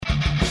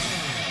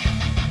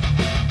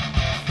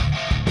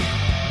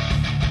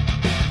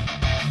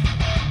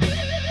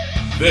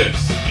This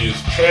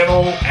is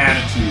Channel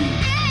Attitude.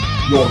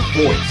 Your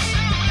voice,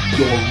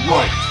 your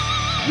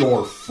right,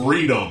 your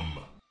freedom.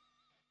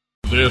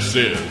 This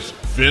is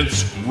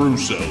Vince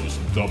Russo's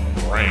The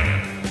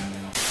Brand.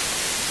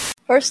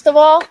 First of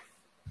all,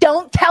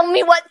 don't tell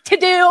me what to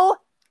do.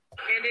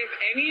 And if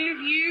any of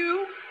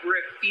you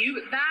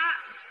refute that,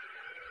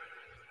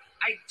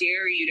 I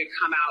dare you to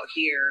come out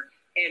here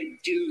and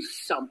do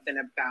something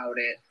about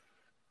it.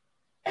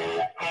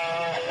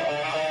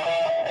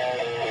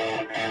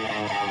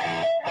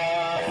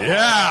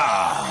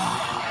 Yeah.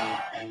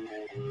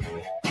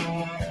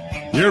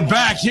 You're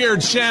back here at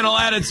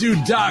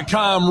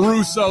channelattitude.com,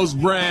 Russo's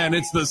Brand.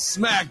 It's the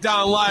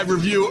SmackDown Live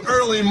Review,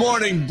 early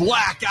morning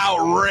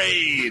blackout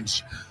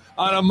rage.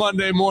 On a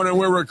Monday morning,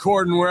 we're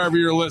recording wherever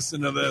you're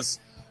listening to this.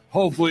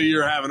 Hopefully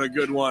you're having a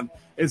good one.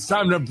 It's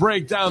time to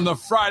break down the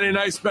Friday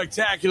Night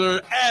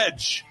Spectacular.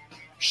 Edge,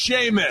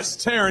 Sheamus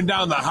tearing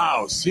down the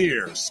house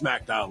here,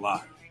 SmackDown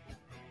Live.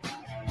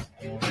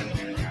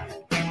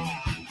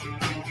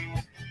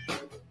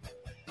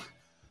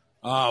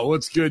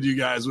 What's good, you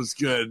guys? What's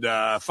good?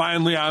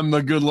 Finally, I'm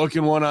the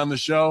good-looking one on the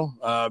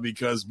show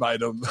because by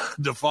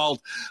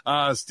default,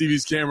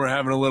 Stevie's camera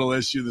having a little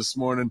issue this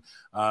morning.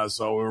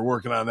 So we're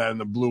working on that in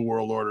the Blue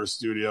World Order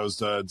studios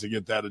to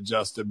get that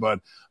adjusted. But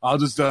I'll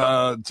just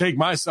take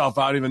myself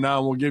out even now,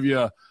 and we'll give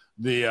you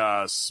the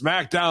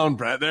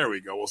SmackDown. There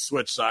we go. We'll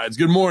switch sides.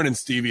 Good morning,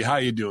 Stevie. How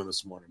you doing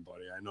this morning,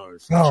 buddy? I know you're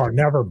frustrated.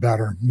 Never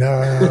better.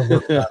 Never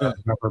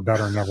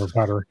better. Never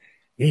better.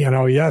 You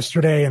know,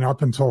 yesterday and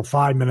up until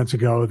 5 minutes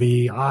ago,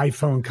 the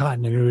iPhone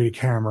continuity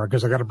camera,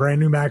 because I got a brand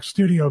new Mac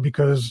Studio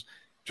because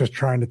just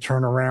trying to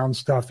turn around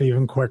stuff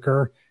even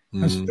quicker.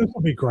 This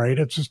will be great.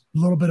 It's just a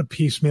little bit of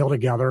piecemeal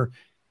together.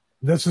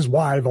 This is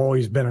why I've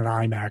always been an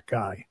iMac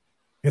guy.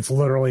 It's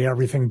literally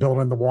everything built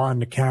into one,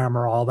 the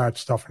camera, all that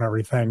stuff and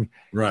everything.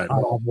 Right.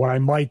 What I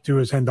might do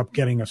is end up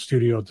getting a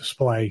studio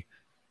display.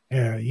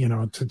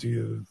 To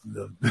do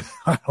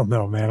I don't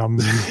know, man.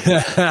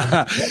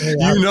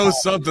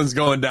 Something's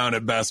going down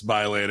at Best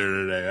Buy later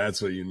today.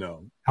 That's what you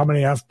know. How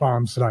many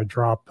F-bombs did I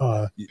drop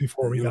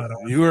before we got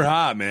on? You were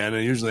hot, man.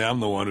 And usually I'm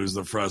the one who's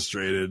the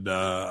frustrated,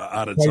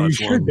 out of touch one. You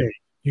should be.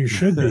 You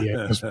should be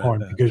at this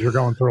point because you're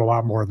going through a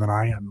lot more than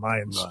I am.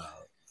 Mine's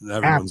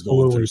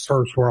absolutely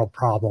first world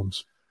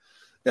problems.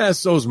 Yeah,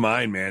 so's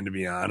mine, man, to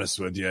be honest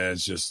with you.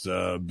 It's just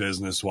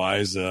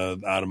business-wise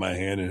out of my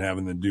hand and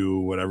having to do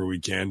whatever we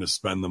can to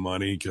spend the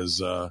money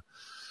because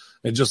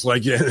it's just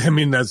like,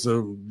 that's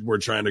we're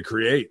trying to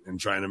create and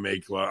trying to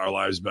make our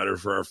lives better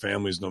for our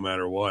families no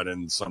matter what.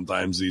 And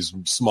sometimes these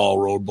small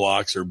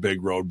roadblocks or big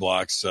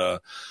roadblocks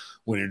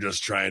when you're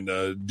just trying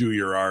to do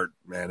your art,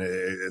 man,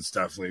 it's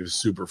definitely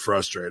super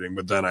frustrating.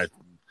 But then I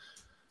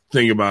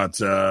think about,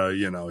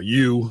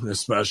 you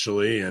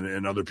especially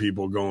and other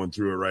people going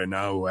through it right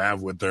now who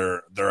have with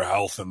their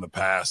health in the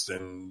past.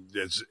 And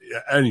it's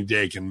any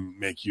day can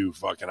make you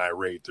fucking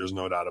irate. There's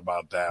no doubt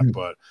about that.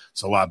 But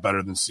it's a lot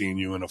better than seeing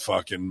you in a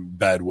fucking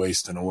bed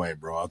wasting away,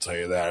 bro. I'll tell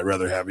you that. I'd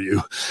rather have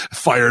you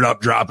fired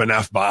up dropping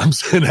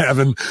F-bombs and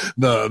having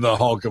the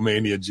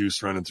Hulkamania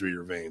juice running through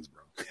your veins,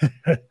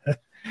 bro.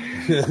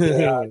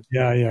 Yeah.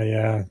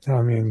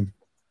 I mean,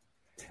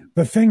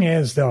 the thing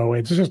is, though,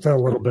 it's just a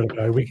little bit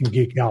of we can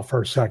geek out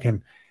for a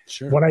second.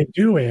 Sure. What I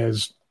do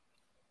is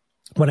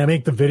when I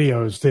make the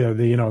videos,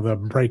 the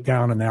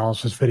breakdown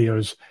analysis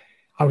videos,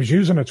 I was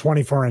using a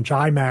 24-inch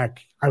iMac.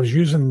 I was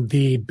using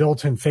the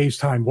built-in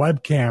FaceTime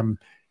webcam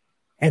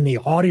and the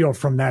audio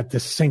from that to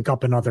sync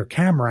up another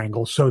camera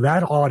angle. So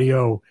that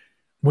audio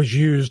was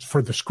used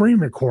for the screen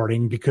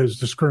recording because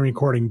the screen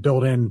recording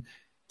built in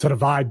to the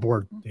Vibe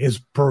board is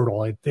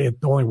brutal. It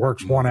only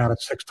works 1 out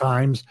of 6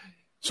 times.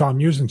 So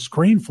I'm using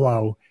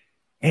ScreenFlow,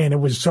 and it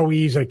was so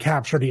easy to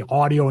capture the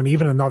audio and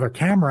even another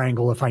camera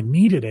angle if I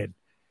needed it.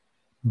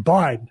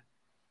 But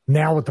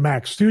now with the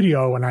Mac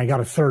Studio, and I got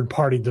a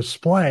third-party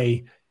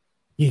display,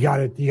 you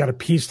got to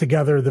piece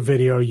together the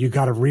video. You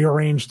got to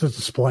rearrange the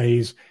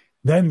displays.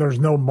 Then there's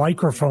no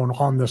microphone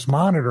on this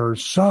monitor,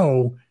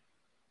 so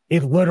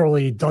it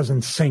literally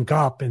doesn't sync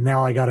up. And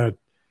now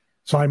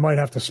so I might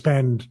have to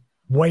spend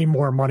way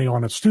more money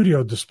on a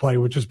studio display,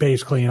 which is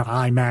basically an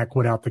iMac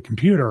without the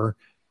computer.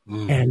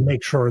 And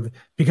make sure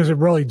because it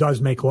really does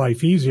make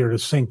life easier to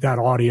sync that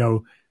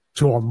audio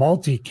to a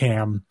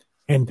multicam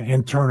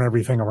and turn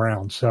everything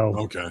around. So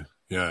okay,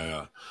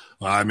 yeah.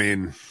 I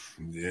mean,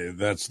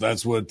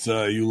 that's what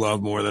you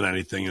love more than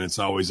anything, and it's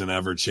always an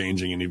ever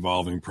changing and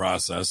evolving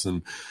process.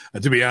 And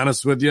to be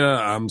honest with you,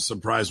 I'm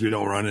surprised we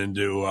don't run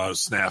into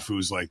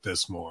snafus like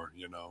this more.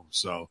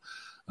 So.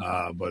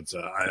 But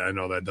I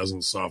know that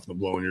doesn't soften the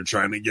blow when you're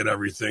trying to get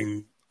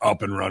everything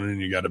up and running,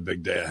 and you got a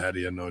big day ahead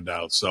of you, no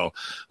doubt. So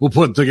we'll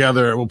put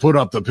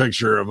up the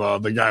picture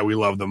of the guy we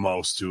love the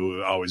most,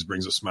 who always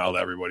brings a smile to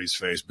everybody's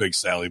face, Big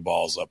Sally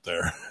Balls up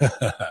there.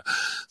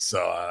 So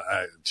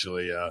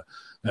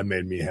that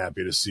made me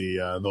happy to see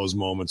those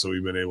moments that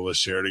we've been able to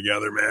share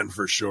together, man,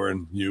 for sure.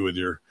 And you with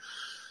your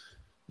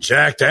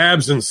jacked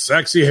abs and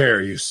sexy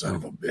hair, you son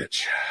of a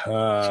bitch.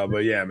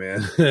 But yeah,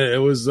 man,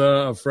 it was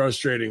a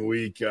frustrating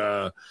week.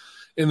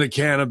 in the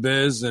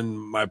cannabis, and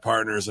my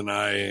partners and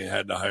I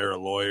had to hire a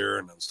lawyer,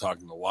 and I was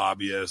talking to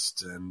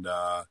lobbyists, and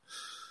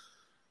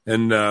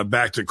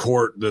back to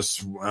court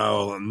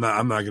I'm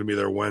not going to be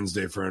there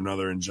Wednesday for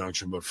another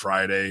injunction, but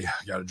Friday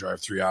I got to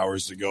drive 3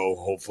 hours to go,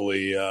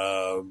 hopefully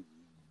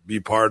be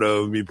part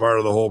of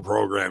the whole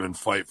program and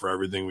fight for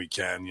everything we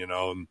can,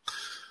 and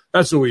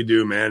that's what we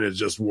do, man. It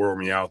just wore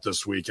me out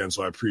this weekend,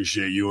 so I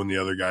appreciate you and the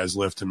other guys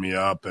lifting me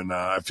up, and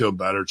I feel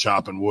better.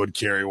 Chopping wood,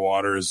 carry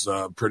water is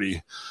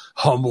pretty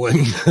humbling,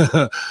 in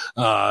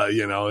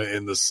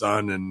the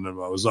sun, and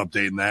I was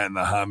updating that in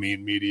the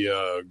Hamin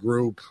media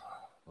group.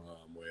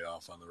 I'm way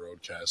off on the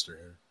roadcaster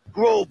here.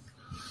 Group.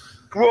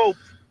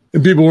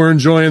 And people were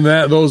enjoying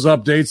those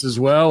updates as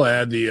well. I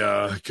had the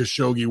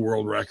Khashoggi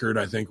world record,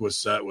 I think, was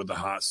set with the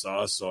hot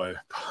sauce, so I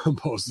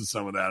posted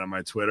some of that on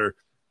my Twitter.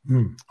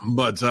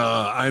 But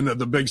I know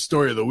the big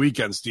story of the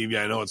weekend, Stevie,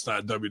 I know it's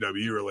not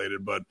WWE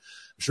related, but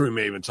I'm sure we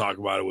may even talk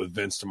about it with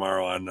Vince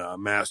tomorrow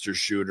on Master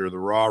Shooter, the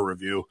Raw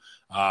review.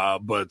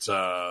 But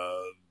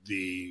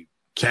the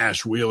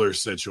Cash Wheeler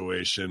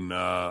situation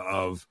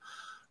of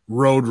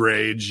road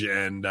rage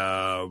and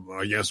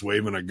I guess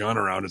waving a gun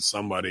around at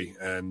somebody,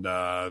 and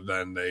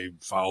then they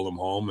followed him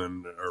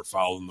home or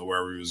followed him to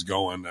wherever he was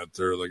going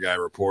after the guy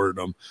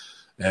reported him.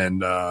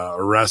 And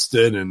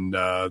arrested, and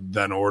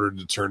then ordered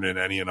to turn in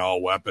any and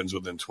all weapons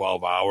within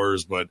 12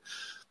 hours. But,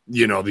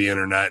 the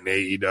internet and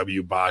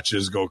AEW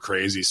botches go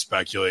crazy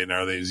speculating,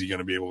 is he going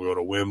to be able to go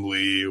to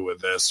Wembley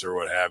with this or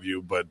what have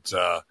you? But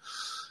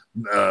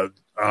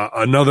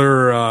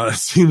it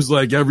seems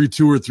like every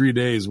 2 or 3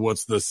 days,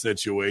 what's the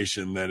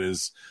situation that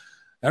is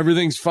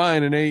everything's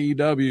fine in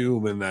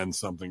AEW, and then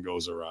something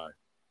goes awry.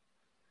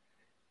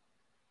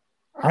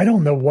 I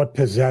don't know what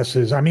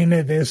possesses. I mean,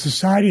 the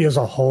society as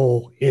a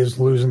whole is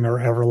losing their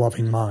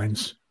ever-loving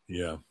minds.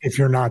 Yeah. If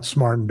you're not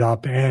smartened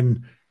up.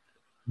 And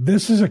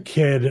this is a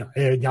kid.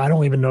 I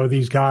don't even know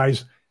these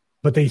guys,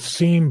 but they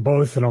seem,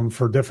 both of them,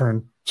 for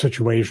different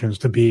situations,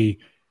 to be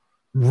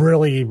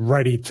really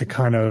ready to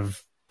kind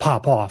of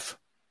pop off.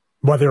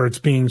 Whether it's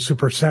being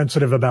super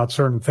sensitive about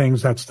certain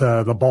things. That's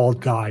the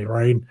bald guy,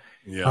 right?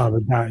 Yeah.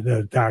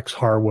 The Dax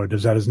Harwood.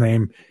 Is that his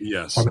name?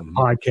 Yes. On the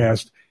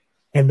podcast.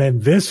 And then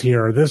this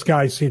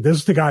guy, this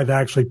is the guy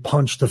that actually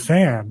punched the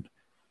fan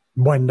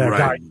when the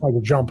guy tried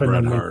to jump in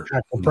and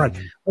attack the Bret,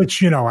 which,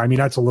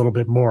 that's a little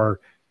bit more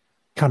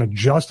kind of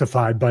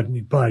justified. But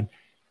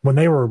when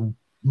they were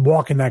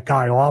walking that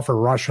guy off or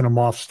rushing him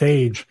off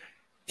stage,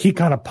 he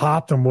kind of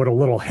popped him with a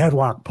little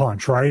headlock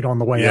punch, right, on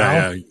the way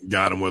out. Yeah,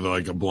 got him with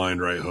like a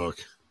blind right hook.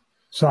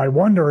 So I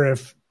wonder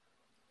if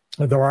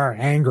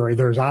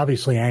there's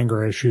obviously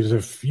anger issues.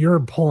 If you're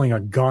pulling a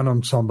gun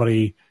on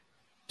somebody,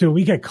 dude,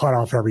 we get cut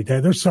off every day.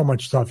 There's so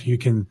much stuff you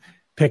can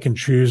pick and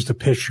choose to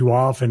piss you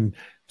off and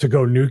to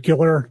go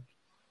nuclear,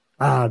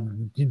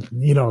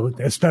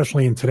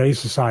 especially in today's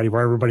society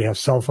where everybody has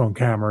cell phone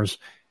cameras.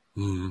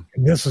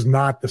 This is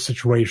not the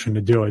situation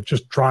to do it.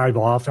 Just drive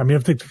off. I mean,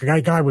 if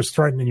the guy was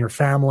threatening your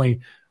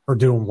family or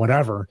doing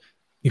whatever,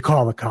 you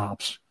call the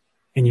cops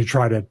and you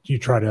try to,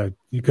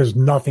 because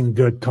nothing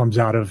good comes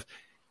out of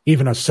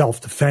even a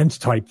self-defense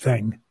type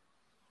thing.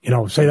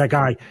 Say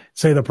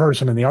the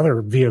person in the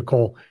other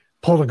vehicle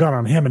pulled a gun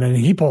on him, and then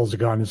he pulls a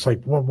gun. It's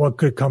like, what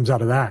good comes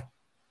out of that?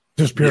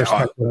 Just pure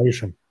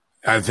speculation.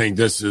 I think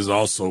this is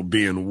also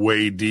being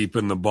way deep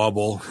in the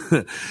bubble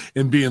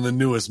and being the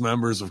newest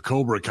members of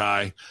Cobra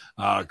Kai,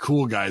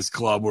 Cool Guys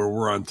Club, where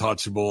we're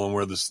untouchable and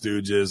we're the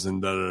Stooges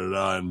and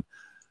da-da-da-da, and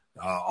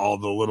all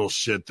the little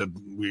shit that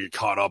we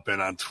caught up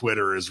in on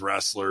Twitter as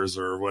wrestlers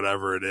or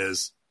whatever it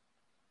is.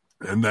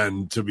 And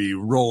then to be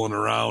rolling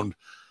around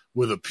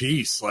with a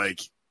piece like,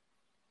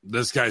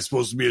 this guy's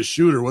supposed to be a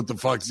shooter. What the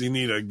fuck does he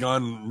need a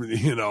gun,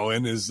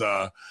 in his,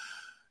 a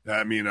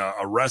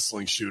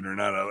wrestling shooter,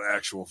 not an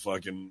actual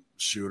fucking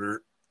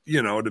shooter,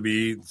 to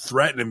be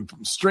threatening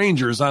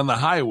strangers on the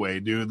highway,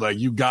 dude. Like,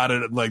 you got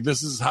it. Like,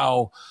 this is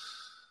how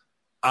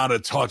out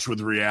of touch with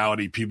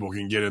reality people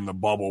can get in the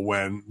bubble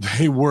when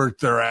they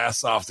worked their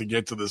ass off to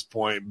get to this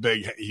point,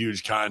 big,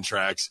 huge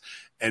contracts,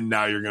 and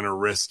now you're going to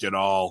risk it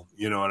all.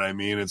 You know what I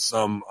mean? It's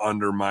some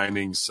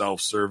undermining,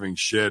 self-serving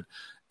shit.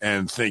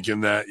 And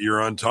thinking that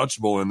you're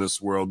untouchable in this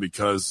world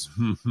because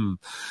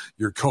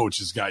your coach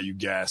has got you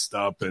gassed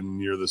up and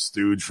you're the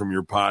stooge from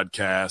your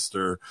podcast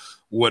or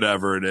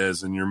whatever it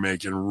is, and you're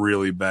making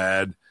really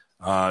bad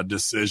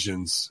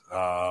decisions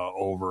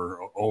over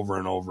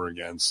and over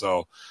again.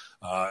 So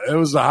it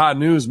was the hot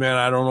news, man.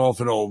 I don't know if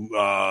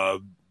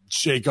it'll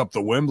shake up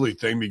the Wembley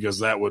thing because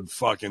that would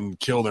fucking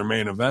kill their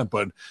main event.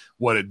 But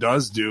what it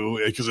does do,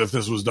 because if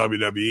this was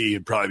WWE,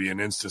 it'd probably be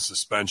an instant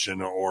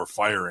suspension or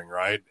firing,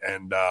 right?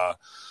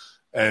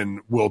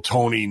 And will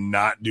Tony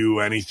not do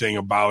anything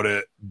about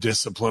it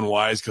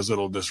discipline-wise because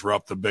it'll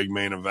disrupt the big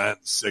main event,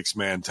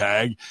 6-man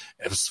tag,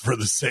 for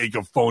the sake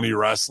of phony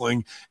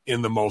wrestling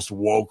in the most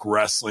woke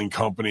wrestling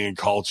company and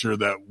culture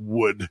that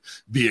would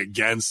be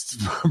against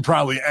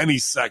probably any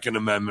Second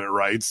Amendment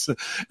rights,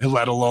 and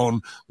let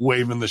alone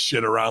waving the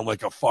shit around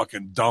like a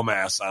fucking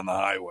dumbass on the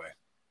highway?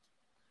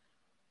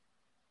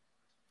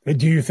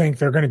 Do you think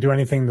they're going to do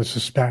anything to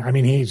suspend? I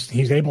mean,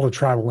 he's able to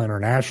travel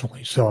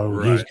internationally, so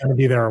he's going to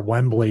be there at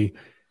Wembley.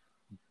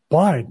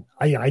 But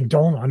I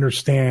don't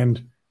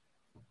understand.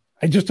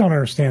 I just don't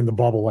understand the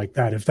bubble like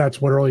that. If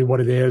that's really what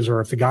it is,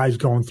 or if the guy's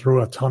going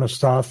through a ton of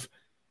stuff,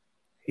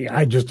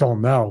 I just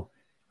don't know.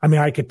 I mean,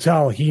 I could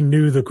tell he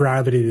knew the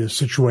gravity of the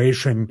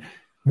situation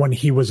when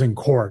he was in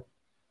court.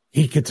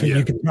 You could tell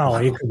it could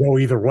go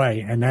either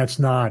way, and that's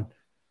not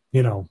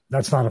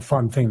a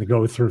fun thing to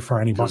go through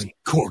for anybody.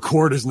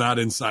 Court is not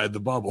inside the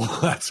bubble.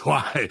 That's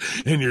why.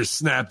 And you're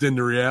snapped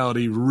into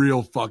reality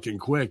real fucking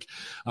quick.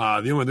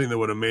 The only thing that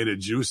would have made it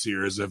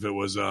juicier is if it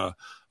was a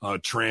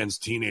trans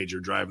teenager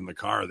driving the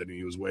car that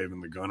he was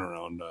waving the gun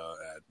around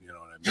at, you know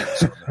what I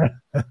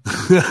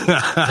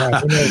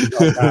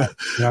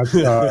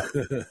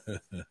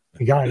mean?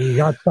 You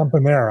got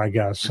something there, I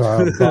guess.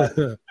 But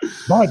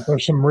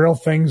there's some real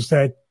things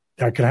that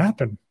could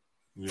happen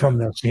from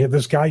this.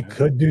 This guy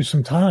could do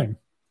some time.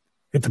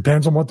 It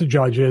depends on what the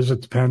judge is.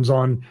 It depends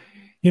on,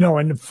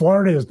 and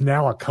Florida is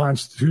now a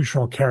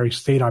constitutional carry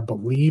state. I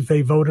believe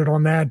they voted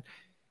on that.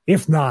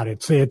 If not,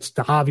 it's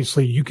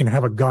obviously you can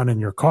have a gun in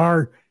your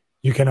car.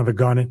 You can have a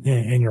gun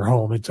in your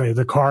home.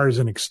 The car is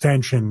an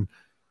extension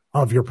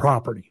of your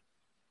property.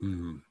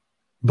 Mm-hmm.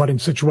 But in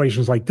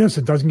situations like this,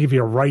 it doesn't give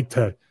you a right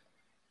to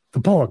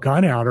pull a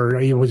gun out. Or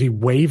was he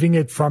waving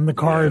it from the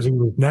car as he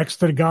was next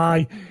to the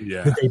guy?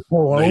 Yeah. Did they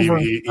pull over?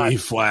 He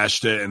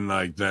flashed it, and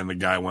then the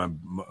guy went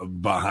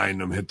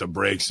behind him, hit the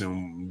brakes,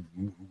 and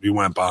he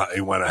went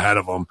ahead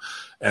of him.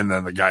 And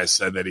then the guy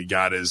said that he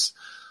got his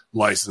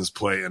license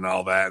plate and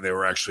all that. They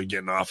were actually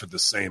getting off at the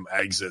same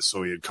exit,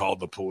 so he had called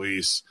the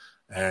police.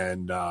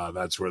 And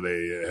that's where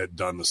they had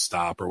done the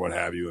stop or what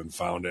have you and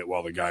found it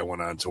while the guy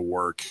went on to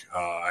work.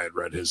 I had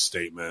read his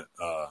statement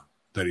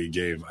that he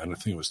gave. I don't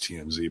think it was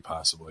TMZ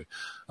possibly.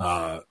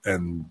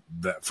 And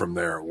that from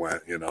there it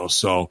went,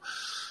 So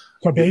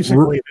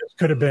basically this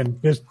could have been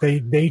this.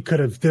 They could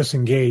have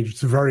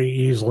disengaged very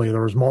easily.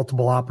 There was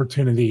multiple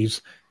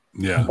opportunities.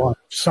 Yeah. But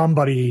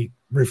somebody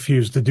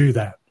refused to do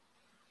that.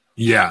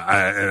 Yeah,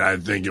 I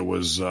think it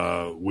was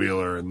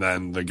Wheeler, and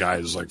then the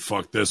guy's like,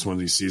 fuck this when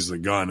he sees the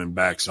gun and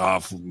backs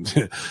off,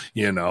 and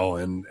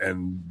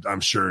I'm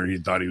sure he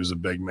thought he was a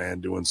big man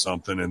doing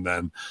something, and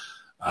then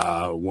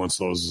once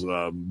those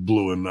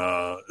blue and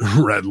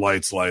red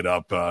lights light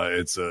up,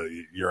 it's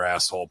your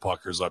asshole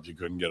puckers up. You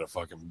couldn't get a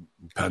fucking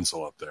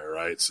pencil up there,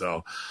 right?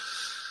 So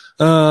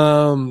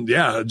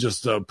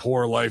just a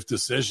poor life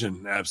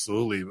decision.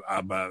 Absolutely.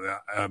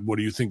 What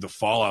do you think the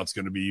fallout's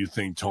going to be? You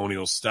think Tony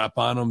will step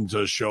on him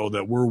to show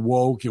that we're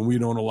woke and we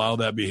don't allow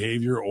that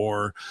behavior,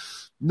 or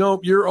nope,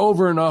 you're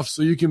over enough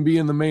so you can be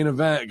in the main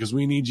event because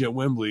we need you at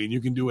Wembley and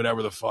you can do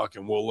whatever the fuck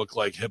and we'll look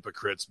like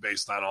hypocrites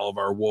based on all of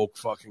our woke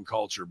fucking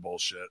culture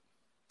bullshit?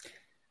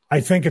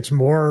 I think it's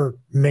more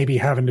maybe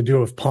having to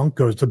do with Punk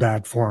goes to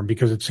bat for him,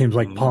 because it seems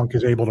like Punk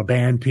is able to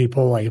ban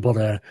people, able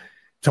to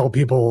tell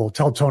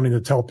Tony to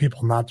tell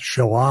people not to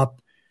show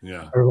up.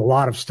 Yeah. There's a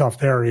lot of stuff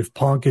there. If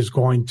Punk is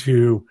going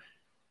to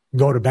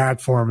go to bat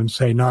for him and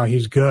say, no,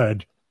 he's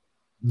good,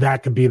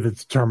 that could be the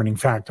determining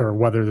factor of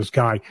whether this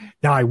guy.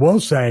 Now, I will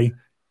say,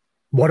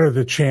 what are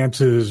the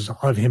chances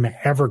of him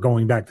ever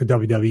going back to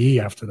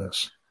WWE after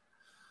this?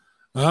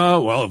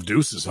 Well, if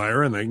Deuce is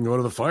hiring, they can go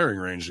to the firing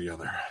range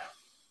together.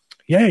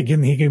 Yeah, he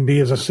can be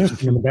his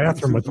assistant in the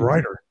bathroom with the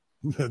writer.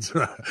 That's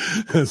right.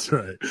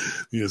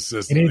 The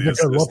assistant. He needs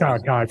a good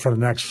lookout guy for the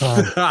next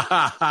time.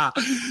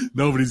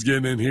 Nobody's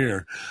getting in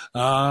here.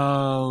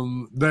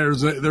 There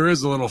is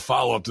a little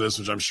follow up to this,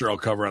 which I'm sure I'll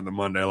cover on the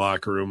Monday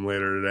locker room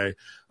later today.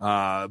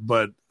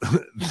 But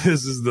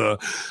this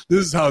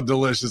is how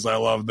delicious I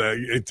love that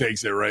it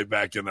takes it right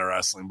back in the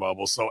wrestling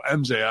bubble. So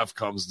MJF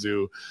comes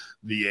to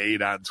the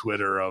aid on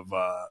Twitter of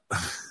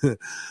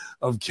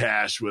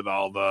Cash with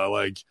all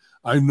the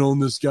I've known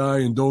this guy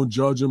and don't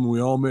judge him.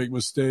 We all make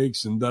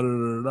mistakes and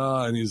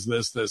da-da-da-da-da. And he's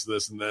this,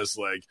 and this,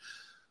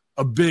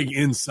 a big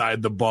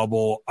inside the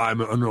bubble, I'm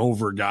an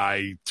over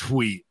guy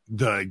tweet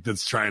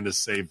that's trying to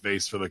save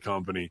face for the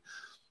company.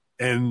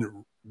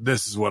 And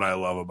this is what I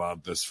love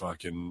about this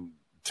fucking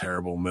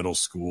terrible middle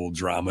school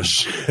drama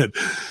shit.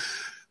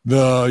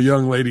 The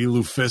young lady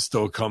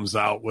Lufisto comes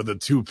out with a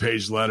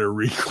 2-page letter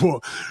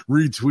retweeting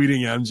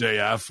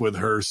MJF with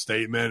her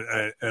statement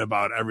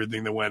about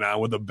everything that went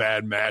on with a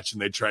bad match,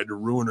 and they tried to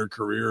ruin her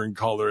career and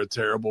call her a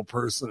terrible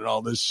person and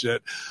all this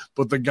shit.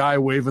 But the guy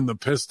waving the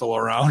pistol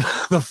around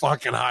the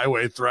fucking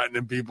highway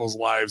threatening people's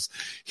lives,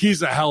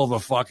 he's a hell of a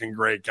fucking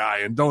great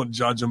guy, and don't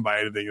judge him by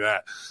anything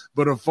that.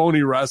 But a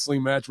phony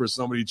wrestling match where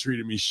somebody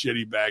treated me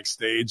shitty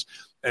backstage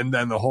and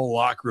then the whole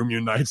locker room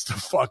unites to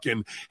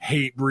fucking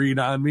hate breed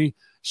on me,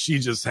 she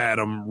just had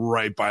him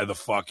right by the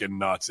fucking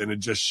nuts. And it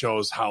just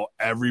shows how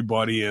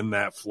everybody in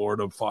that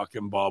Florida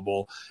fucking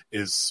bubble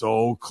is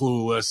so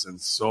clueless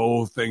and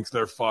so thinks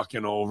they're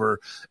fucking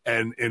over.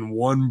 And in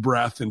one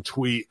breath and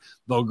tweet,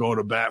 they'll go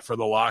to bat for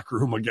the locker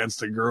room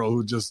against a girl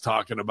who's just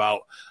talking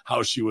about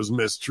how she was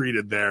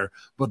mistreated there.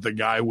 But the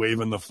guy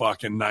waving the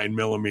fucking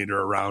 9mm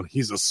around,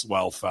 he's a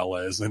swell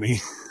fella, isn't he?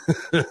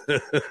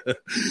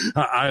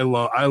 I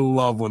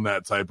love love when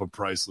that type of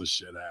priceless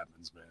shit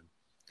happens, man.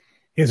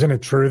 Isn't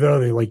it true, though?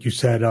 They, like you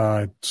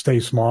said, stay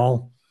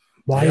small.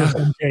 Why is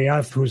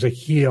MJF, who's a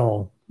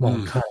heel,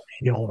 kind of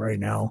heel right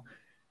now,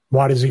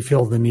 why does he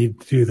feel the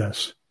need to do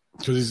this?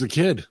 Because he's a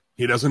kid.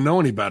 He doesn't know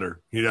any better.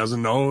 He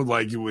doesn't know,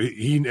 like,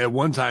 he at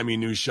one time he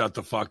knew shut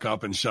the fuck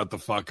up and shut the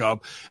fuck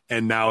up.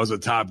 And now as a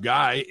top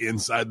guy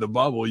inside the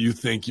bubble, you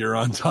think you're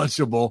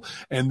untouchable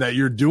and that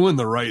you're doing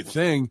the right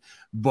thing.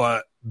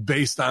 But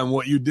based on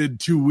what you did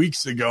 2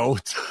 weeks ago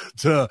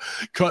to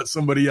cut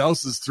somebody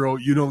else's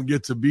throat, you don't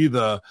get to be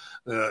the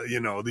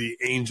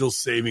angel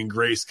saving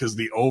grace because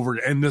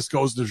and this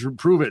goes to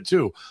prove it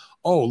too.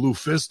 Oh,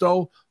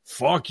 Lufisto,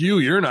 fuck you.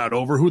 You're not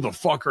over. Who the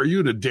fuck are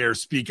you to dare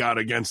speak out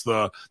against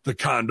the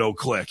Kondo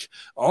clique?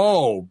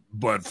 Oh,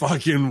 but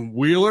fucking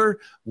Wheeler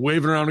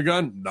waving around a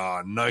gun.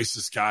 Nah,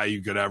 nicest guy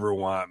you could ever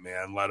want,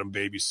 man. Let him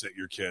babysit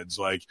your kids.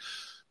 Like,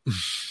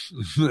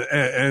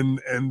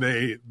 and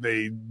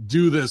they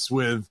do this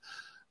with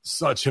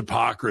such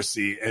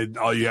hypocrisy, and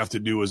all you have to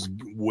do is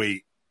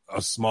wait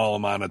a small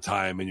amount of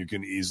time and you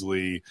can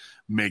easily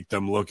make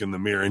them look in the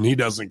mirror. And he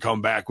doesn't come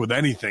back with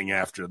anything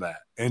after that.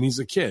 And he's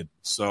a kid.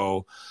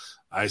 So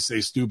I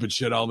say stupid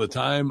shit all the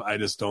time. I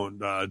just don't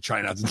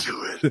try not to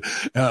do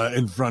it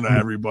in front of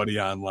everybody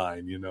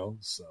online,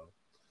 So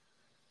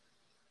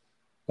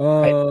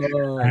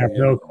I have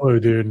no clue,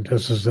 dude.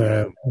 This is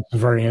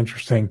very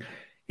interesting.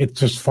 It's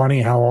just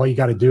funny how all you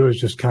got to do is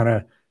just kind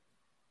of,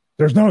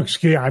 there's no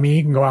excuse. I mean,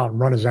 he can go out and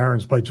run his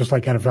errands, but just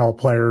like NFL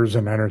players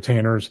and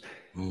entertainers,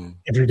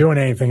 if you're doing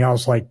anything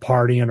else like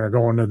partying or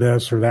going to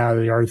this or that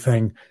or the other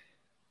thing,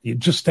 you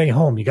just stay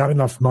home. You got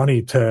enough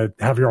money to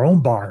have your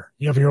own bar.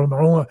 You have your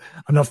own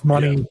enough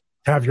money to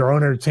have your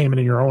own entertainment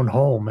in your own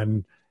home,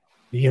 and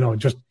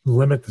just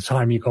limit the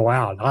time you go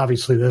out.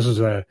 Obviously, this is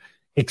a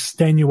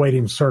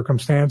extenuating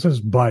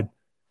circumstances, but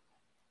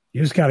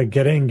you just got to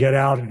get in, get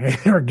out,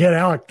 or get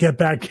out, get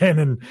back in,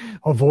 and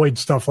avoid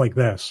stuff like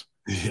this.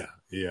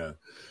 Yeah.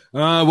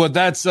 Well,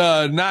 that's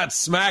not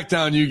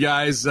SmackDown, you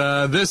guys.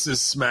 This is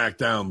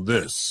SmackDown.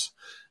 This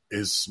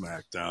is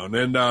SmackDown.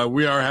 And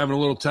we are having a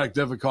little tech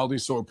difficulty,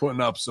 so we're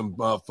putting up some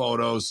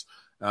photos.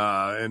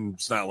 And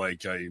it's not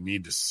like you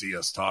need to see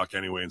us talk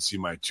anyway and see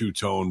my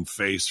two-tone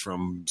face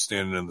from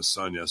standing in the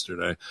sun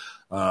yesterday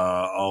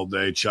all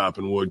day,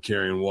 chopping wood,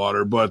 carrying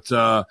water. But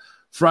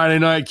Friday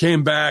night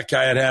came back.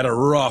 I had a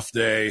rough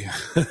day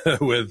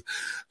with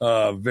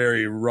a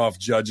very rough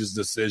judge's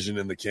decision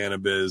in the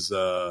cannabis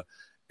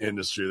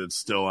industry that's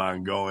still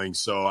ongoing.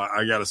 So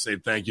I got to say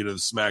thank you to the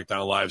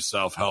SmackDown Live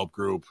Self-Help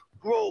Group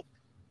for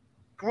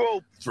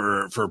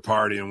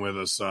partying with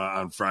us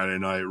on Friday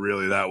night.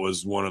 Really, that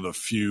was one of the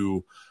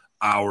few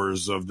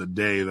hours of the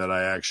day that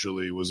I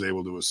actually was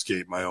able to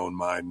escape my own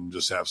mind and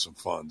just have some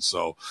fun.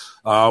 So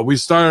we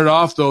started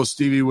off, though,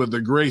 Stevie, with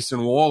the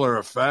Grayson Waller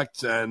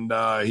effect, and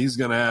he's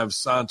going to have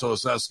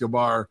Santos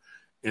Escobar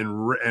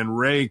and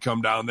Ray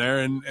come down there.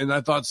 And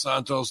I thought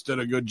Santos did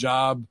a good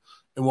job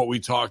in what we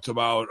talked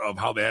about of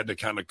how they had to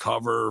kind of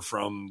cover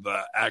from the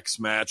X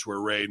match where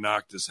Ray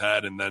knocked his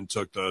head and then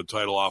took the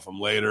title off him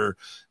later.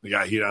 They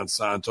got heat on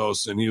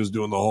Santos, and he was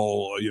doing the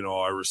whole,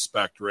 I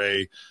respect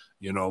Ray,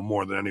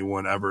 more than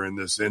anyone ever in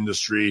this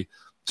industry,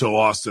 till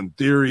Austin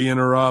Theory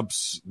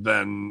interrupts,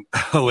 then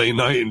LA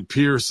Knight and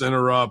Pierce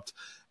interrupt,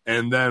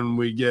 and then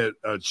we get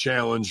a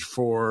challenge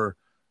for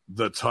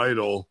the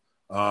title.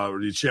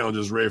 He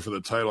challenges Ray for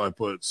the title. I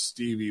put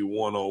Stevie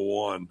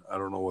 101. I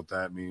don't know what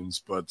that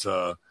means, but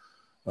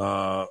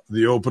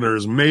the opener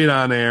is made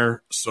on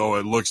air, so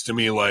it looks to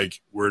me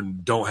like we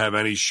don't have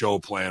any show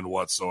planned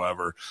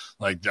whatsoever.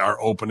 Like,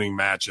 our opening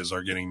matches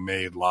are getting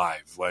made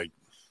live. Like,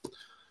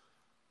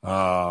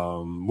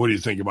 what do you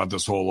think about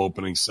this whole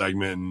opening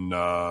segment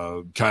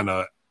and kind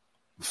of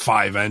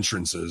 5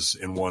 entrances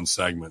in one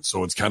segment?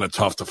 So it's kind of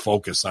tough to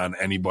focus on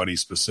anybody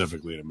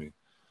specifically to me.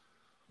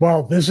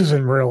 Well, this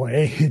isn't real.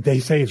 They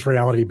say it's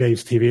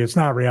reality-based TV. It's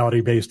not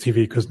reality-based TV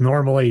because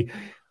normally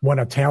when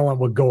a talent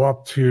would go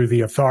up to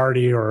the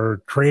authority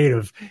or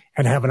creative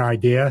and have an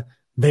idea,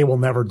 they will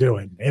never do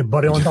it.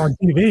 But on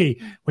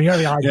TV, when you have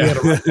the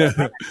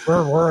idea,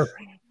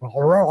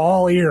 we're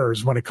all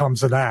ears when it comes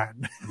to that.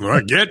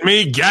 Get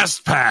me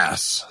guest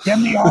pass. Get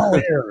me all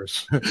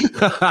ears.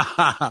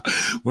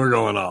 We're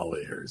going all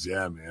ears.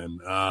 Yeah, man.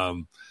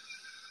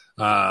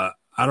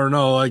 I don't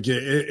know. Like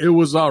it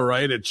was all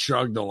right. It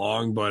chugged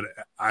along, but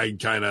I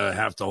kind of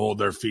have to hold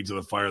their feet to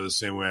the fire the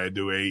same way I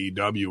do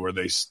AEW, where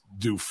they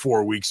do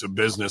 4 weeks of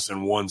business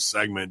in one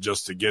segment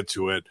just to get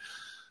to it.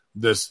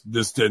 This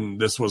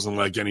wasn't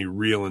like any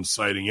real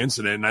inciting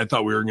incident. And I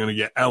thought we were going to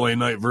get LA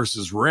Knight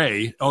versus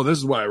Ray. Oh, this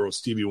is why I wrote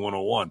Stevie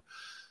 101.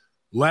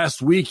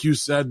 Last week you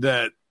said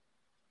that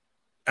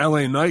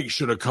LA Knight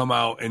should have come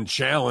out and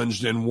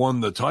challenged and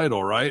won the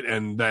title, right?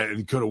 And that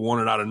it could have won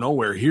it out of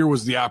nowhere. Here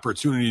was the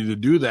opportunity to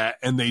do that,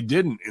 and they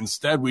didn't.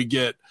 Instead, we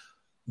get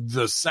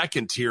the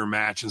second tier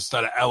match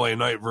instead of LA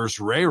Knight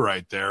versus Ray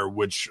right there,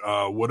 which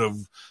would have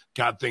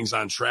got things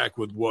on track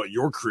with what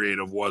your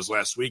creative was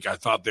last week. I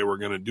thought they were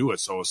going to do it,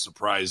 so I was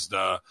surprised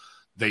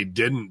they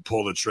didn't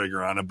pull the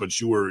trigger on it, but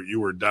you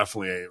were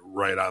definitely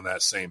right on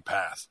that same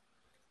path.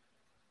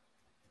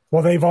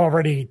 Well,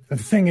 the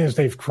thing is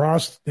they've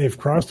crossed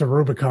the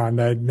Rubicon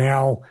that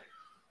now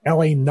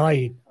LA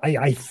Knight,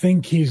 I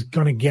think he's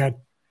going to get,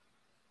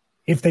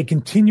 if they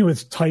continue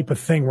this type of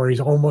thing where he's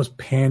almost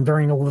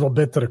pandering a little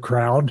bit to the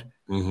crowd,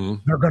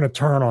 they're going to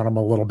turn on him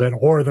a little bit,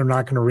 or they're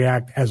not going to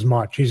react as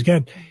much. He's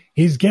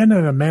getting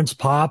an immense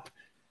pop,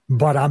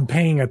 but I'm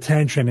paying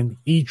attention, and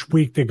each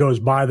week that goes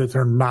by that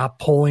they're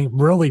not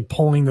really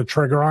pulling the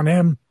trigger on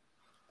him,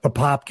 the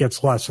pop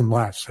gets less and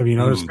less. Have you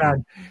noticed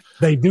that?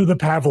 They do the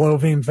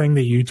Pavlovian thing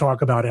that you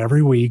talk about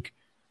every week,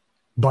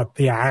 but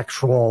the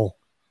actual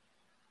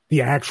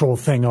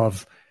thing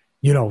of,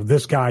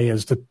 this guy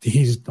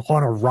he's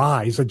on a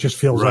rise. It just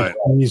feels like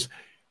he's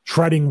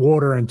treading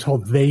water until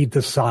they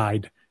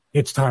decide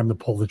it's time to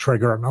pull the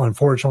trigger. And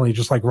unfortunately,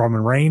 just like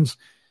Roman Reigns,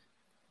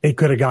 they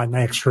could have gotten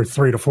an extra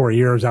 3 to 4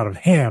 years out of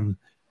him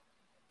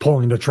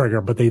pulling the trigger,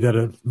 but they did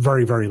it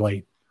very, very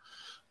late.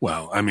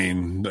 Well, I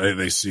mean,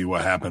 they see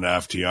what happened to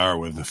FTR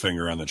with the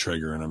finger on the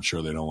trigger, and I'm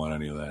sure they don't want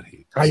any of that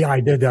heat. I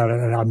did that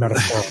in a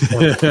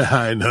metaphor.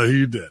 I know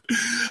you did. We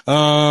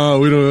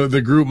don't.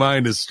 The group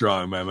mind is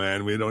strong, my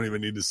man. We don't even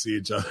need to see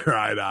each other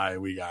eye to eye.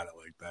 We got it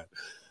like that.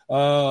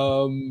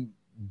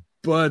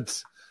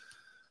 But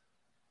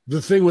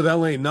the thing with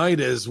LA Knight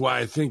is why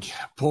I think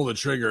pull the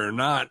trigger or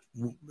not,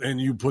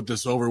 and you put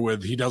this over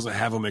with he doesn't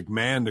have a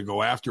McMahon to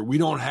go after. We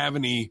don't have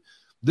any.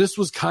 This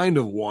was kind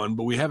of one,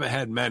 but we haven't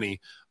had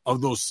many of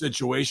those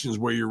situations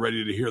where you're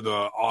ready to hear the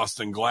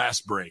Austin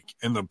glass break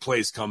and the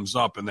place comes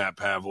up in that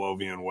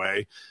Pavlovian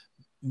way.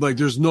 Like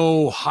there's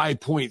no high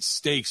point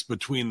stakes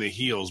between the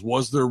heels.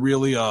 Was there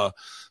really a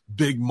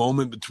big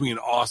moment between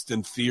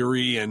Austin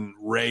Theory and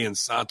Rey and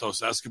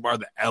Santos Escobar?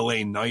 The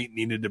LA Knight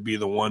needed to be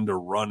the one to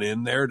run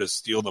in there to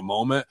steal the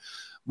moment.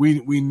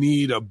 We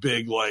need a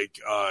big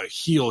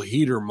heel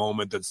heater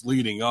moment that's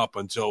leading up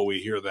until we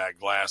hear that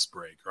glass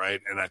break, right?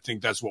 And I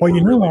think that's what.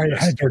 Well, I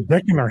had their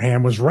dick in their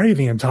hand was Ray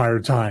the entire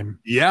time.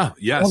 Yeah,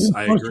 yes,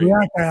 I agree. To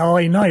act at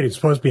LA Knight, he's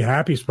supposed to be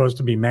happy, he's supposed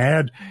to be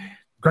mad.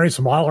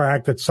 Grayson Waller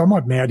acted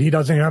somewhat mad. He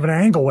doesn't even have an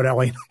angle with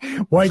LA.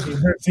 Like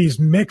there's these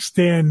mixed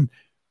in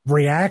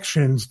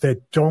reactions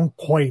that don't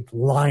quite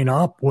line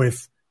up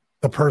with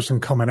the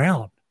person coming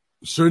out.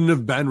 Shouldn't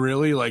have been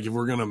really like if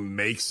we're gonna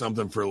make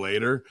something for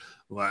later.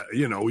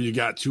 You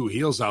got two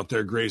heels out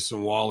there,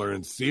 Grayson Waller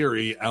and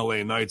Theory,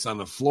 LA Knights on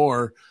the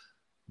floor.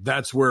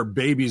 That's where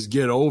babies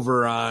get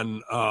over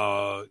on,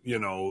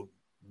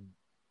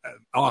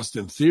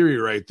 Austin Theory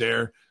right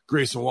there.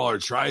 Grayson Waller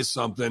tries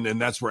something,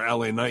 and that's where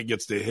LA Knight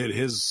gets to hit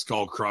his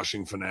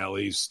skull-crushing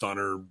finale,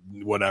 stunner,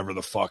 whatever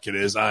the fuck it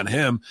is, on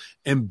him.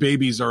 And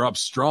babies are up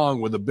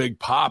strong with a big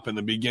pop in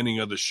the beginning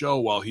of the show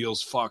while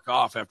heels fuck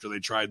off after they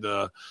tried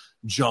to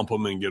jump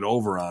him and get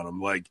over on him.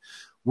 Like,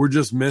 we're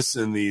just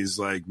missing these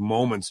like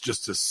moments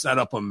just to set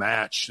up a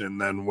match. And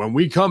then when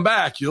we come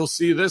back, you'll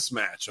see this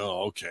match.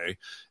 Oh, okay.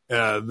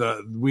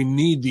 We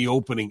need the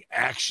opening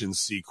action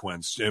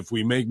sequence. If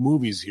we make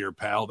movies here,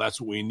 pal,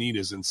 that's what we need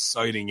is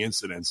inciting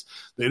incidents.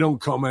 They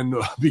don't come in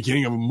the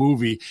beginning of a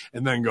movie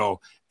and then go,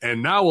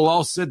 and now we'll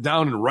all sit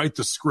down and write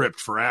the script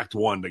for Act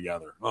 1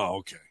 together. Oh,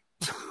 okay.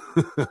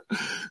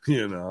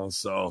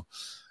 So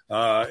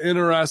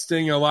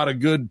interesting. A lot of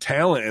good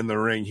talent in the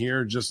ring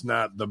here, just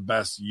not the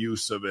best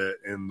use of it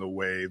in the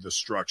way the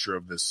structure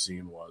of this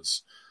scene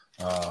was.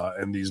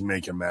 And these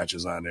making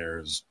matches on air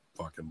is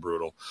fucking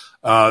brutal.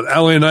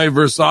 LA Knight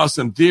versus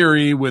Austin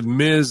Theory with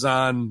Miz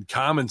on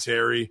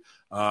commentary,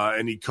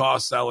 and he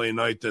costs LA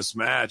Knight this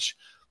match.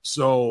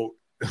 So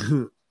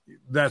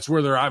that's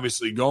where they're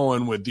obviously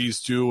going with these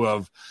two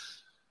of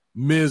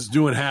Miz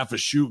doing half a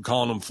shoot,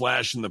 calling him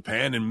flash in the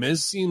pan, and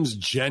Miz seems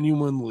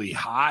genuinely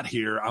hot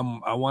here.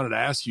 I wanted to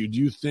ask you, do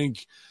you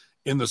think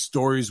in the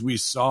stories we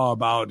saw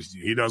about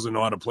he doesn't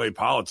know how to play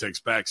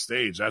politics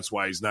backstage, that's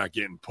why he's not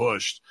getting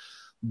pushed,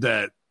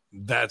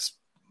 that's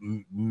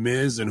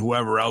Miz and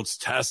whoever else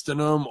testing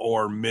him,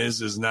 or Miz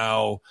has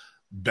now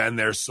been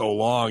there so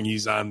long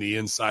he's on the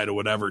inside of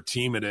whatever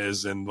team it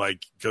is, and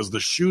like because the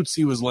shoots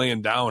he was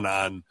laying down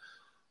on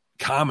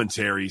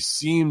commentary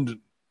seemed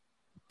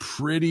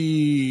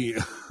pretty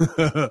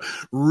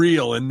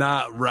real and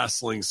not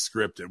wrestling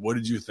scripted. What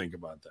did you think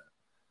about that?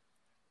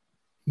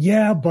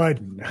 Yeah, but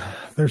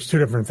there's two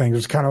different things.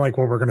 It's kind of like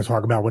what we're going to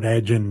talk about with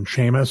Edge and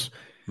Sheamus.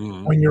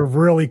 Mm-hmm. When you're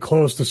really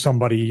close to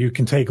somebody, you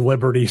can take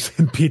liberties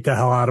and beat the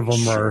hell out of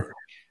them or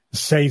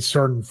say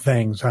certain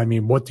things. I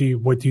mean, what do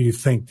you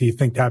think? Do you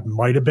think that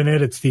might have been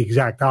it? It's the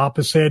exact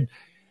opposite,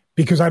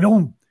 because I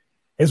don't.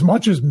 As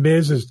much as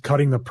Miz is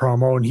cutting the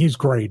promo, and he's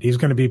great, he's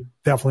going to be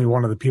definitely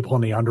one of the people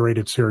in the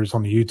underrated series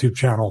on the YouTube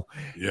channel.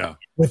 Yeah.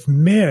 With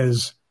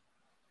Miz,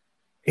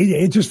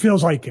 it just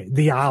feels like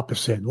the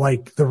opposite.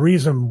 Like the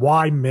reason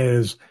why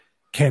Miz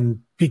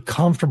can be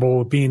comfortable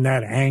with being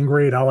that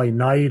angry at LA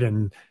Knight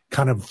and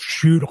kind of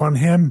shoot on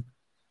him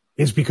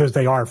is because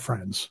they are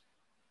friends.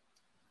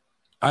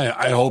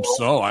 I hope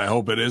so. I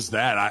hope it is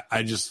that.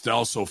 I just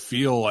also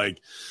feel like,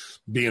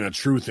 being a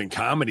truth and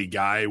comedy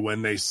guy,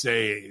 when they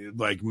say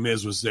like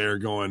Miz was there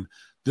going,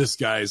 this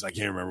guy's, I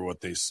can't remember what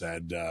they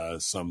said,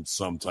 some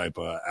type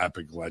of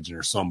epic legend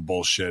or some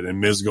bullshit. And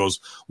Miz goes,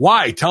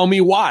 why? Tell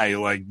me why.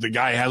 Like, the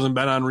guy hasn't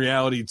been on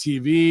reality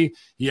TV.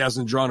 He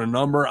hasn't drawn a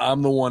number.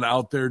 I'm the one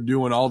out there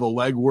doing all the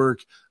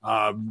legwork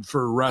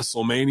for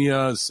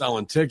WrestleMania,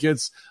 selling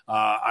tickets.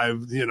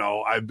 I've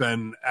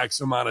been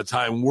X amount of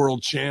time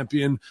world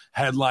champion,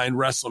 headline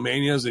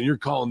WrestleManias, and you're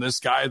calling this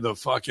guy the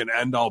fucking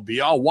end all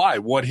be all. Why?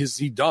 What has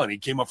he done? He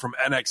came up from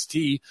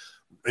NXT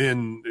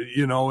in,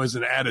 as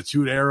an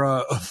Attitude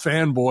Era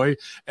fanboy,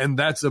 and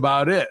that's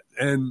about it.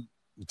 And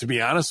to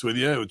be honest with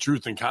you,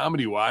 truth and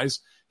comedy wise,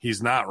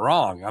 he's not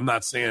wrong. I'm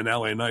not saying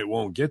LA Knight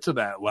won't get to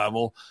that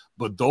level,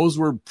 but those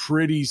were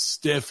pretty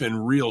stiff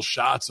and real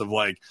shots of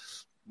like,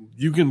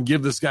 you can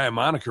give this guy a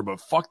moniker, but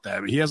fuck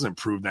that. He hasn't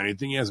proved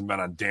anything. He hasn't been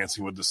on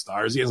Dancing with the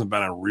Stars. He hasn't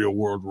been on Real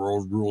World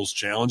Rules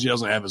Challenge. He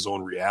doesn't have his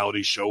own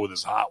reality show with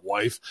his hot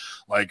wife.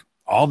 Like,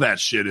 all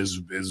that shit is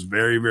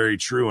very, very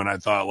true. And I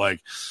thought,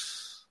 like,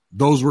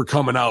 those were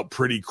coming out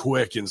pretty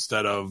quick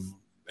instead of,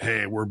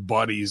 hey, we're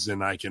buddies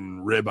and I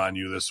can rib on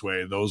you this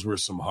way. Those were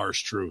some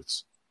harsh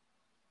truths.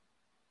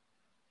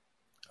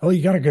 Oh,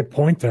 you got a good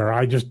point there.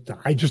 I just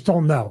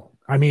don't know.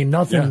 I mean,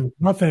 nothing.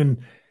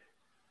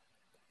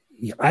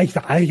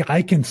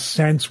 I can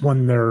sense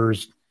when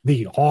there's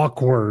the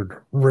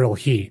awkward real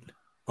heat.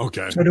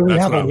 Okay. So do we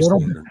have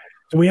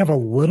a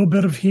little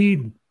bit of heat?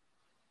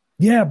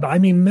 Yeah, but I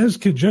mean, Miz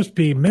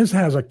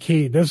has a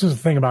key. This is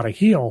the thing about a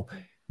heel.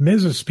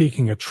 Miz is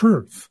speaking a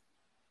truth.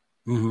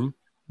 Mm-hmm.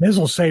 Miz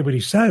will say what he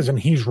says, and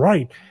he's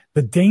right.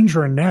 The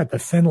danger in that, the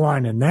thin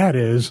line in that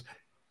is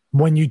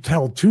when you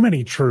tell too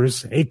many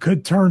truths, it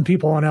could turn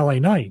people on LA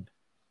Knight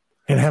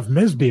and have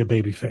Miz be a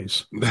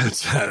babyface.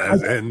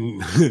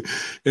 And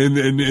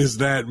is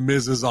that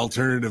Miz's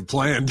alternative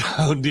plan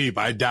down deep?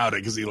 I doubt it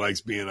because he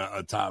likes being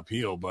a top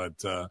heel, but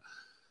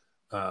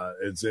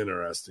it's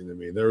interesting to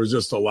me. There was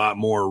just a lot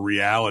more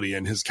reality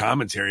in his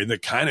commentary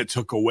that kind of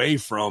took away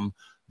from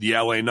the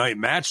LA Knight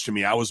match to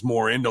me. I was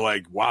more into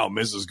like, wow,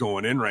 Miz is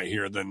going in right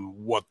here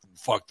than what the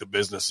fuck the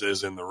business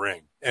is in the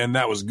ring. And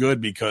that was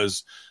good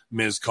because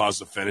Miz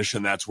caused the finish,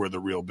 and that's where the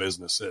real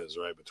business is,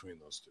 right, between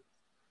those two.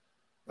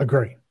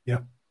 Agree. Yeah.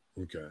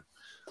 Okay.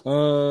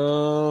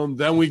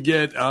 Then we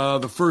get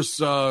the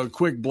first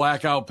quick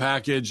blackout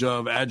package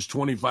of Edge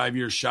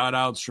 25-year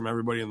shout-outs from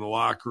everybody in the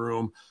locker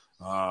room.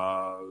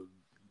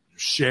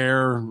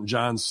 Cher,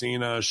 John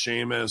Cena,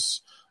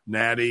 Sheamus,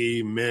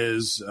 Natty,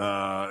 Miz,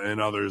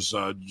 and others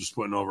just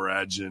putting over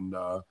Edge and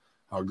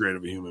how great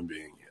of a human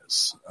being he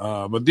is.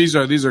 But these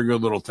are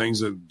good little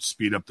things that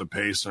speed up the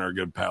pace and are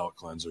good palate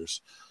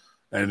cleansers.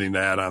 Anything to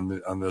add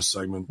on this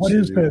segment?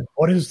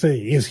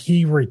 Is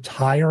he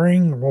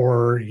retiring,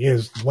 or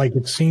is, like,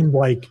 it seemed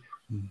like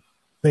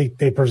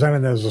they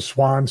presented it as a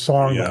swan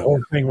song? Yeah. The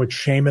whole thing with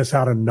Sheamus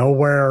out of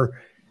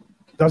nowhere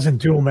doesn't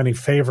do him any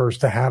favors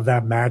to have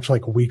that match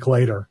like a week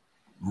later.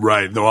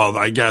 Right. Well,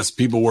 I guess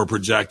people were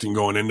projecting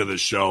going into the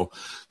show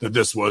that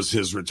this was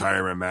his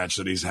retirement match,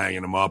 that he's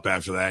hanging him up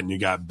after that. And you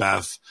got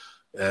Beth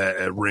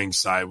at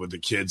ringside with the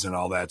kids and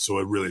all that. So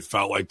it really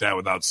felt like that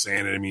without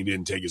saying it. I mean, he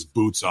didn't take his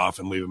boots off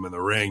and leave him in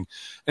the ring.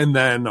 And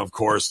then, of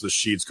course, the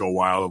sheets go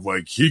wild of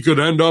like, he could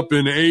end up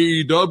in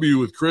AEW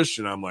with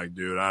Christian. I'm like,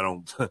 dude, I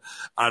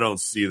don't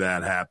see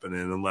that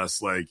happening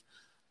unless like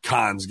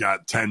Khan's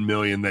got 10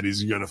 million that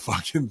he's going to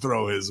fucking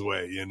throw his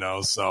way,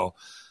 So,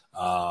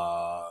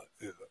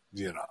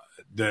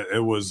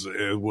 it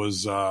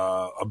was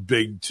a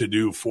big to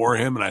do for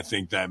him, and I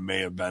think that may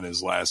have been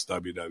his last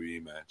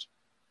WWE match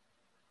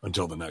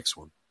until the next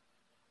one.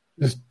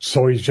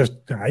 So he's just,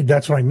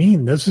 that's what I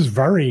mean. This is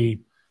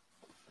very,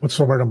 what's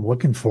the word I'm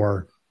looking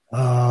for?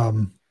 I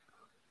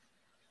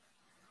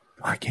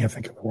can't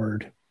think of the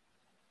word.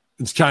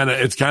 It's kind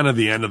of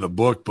the end of the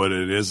book, but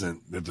it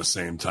isn't at the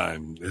same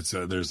time.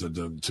 There's a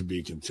to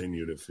be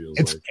continued. It feels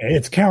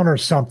it's counter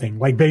something.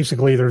 Like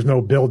basically, there's no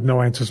build,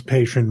 no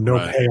anticipation, no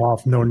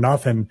payoff, no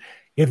nothing.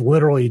 It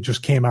literally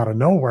just came out of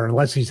nowhere,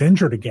 unless he's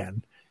injured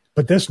again.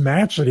 But this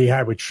match that he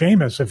had with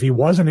Sheamus, if he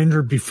wasn't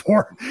injured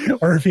before,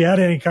 or if he had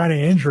any kind of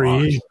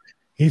injury,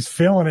 he's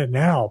feeling it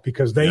now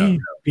because they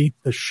beat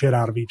the shit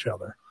out of each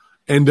other.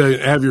 And to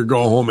have your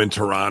go home in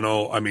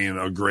Toronto, I mean,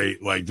 a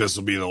great, like, this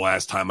will be the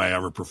last time I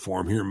ever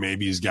perform here.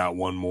 Maybe he's got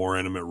one more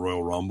in him at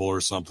Royal Rumble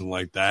or something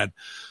like that.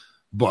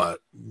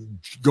 But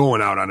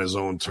going out on his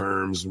own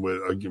terms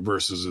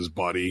versus his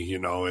buddy,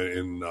 in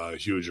a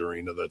huge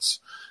arena that's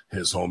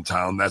his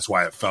hometown. That's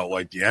why it felt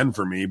like the end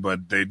for me.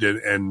 But they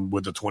did end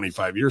with the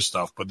 25-year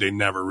stuff, but they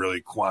never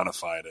really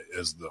quantified it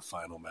as the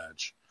final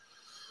match.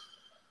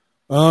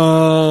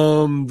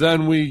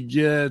 Then we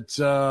get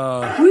we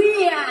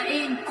are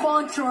in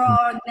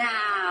control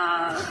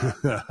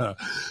now.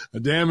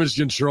 Damage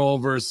Control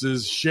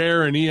versus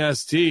Cher and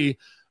EST.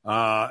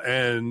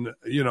 And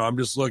I'm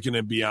just looking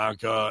at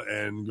Bianca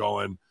and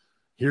going,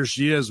 here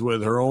she is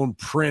with her own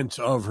print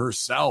of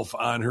herself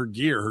on her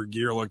gear. Her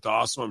gear looked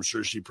awesome. I'm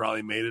sure she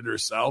probably made it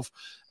herself,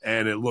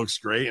 and it looks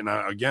great. And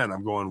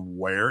I'm going,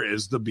 where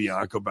is the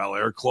Bianca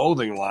Belair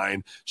clothing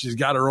line? She's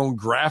got her own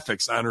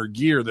graphics on her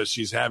gear that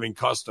she's having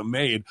custom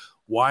made.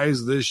 Why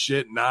is this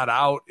shit not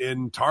out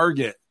in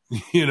Target?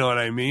 You know what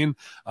I mean?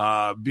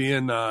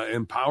 Being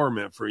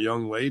empowerment for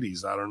young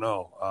ladies. I don't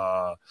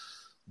know.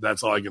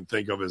 That's all I can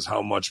think of is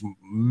how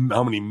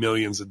many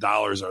millions of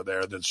dollars are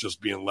there that's just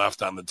being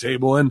left on the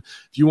table. And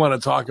if you want to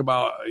talk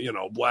about,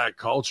 black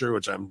culture,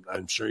 which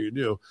I'm sure you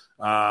do,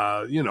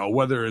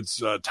 whether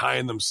it's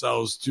tying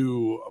themselves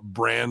to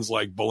brands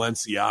like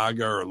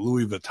Balenciaga or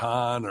Louis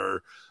Vuitton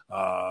or,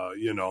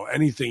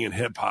 anything in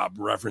hip hop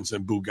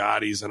referencing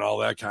Bugattis and all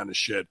that kind of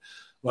shit,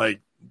 like,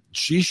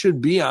 she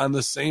should be on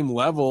the same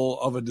level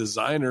of a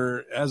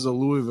designer as a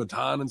Louis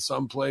Vuitton in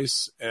some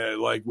place,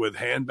 like with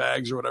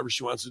handbags or whatever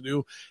she wants to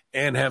do,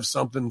 and have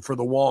something for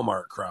the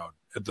Walmart crowd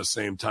at the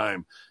same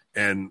time.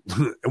 And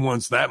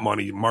once that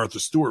money, Martha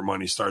Stewart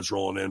money, starts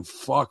rolling in,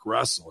 fuck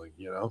wrestling,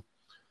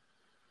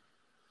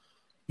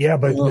 Yeah,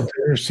 but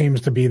there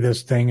seems to be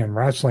this thing in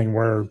wrestling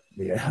where,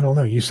 I don't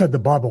know, you said the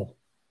bubble.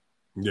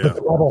 Yeah. But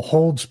the bubble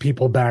holds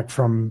people back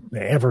from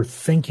ever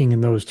thinking in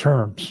those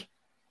terms,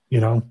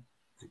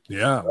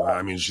 Yeah,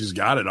 I mean, she's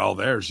got it all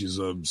there. She's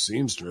a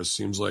seamstress.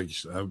 Seems like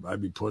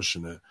I'd be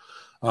pushing it.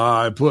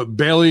 I put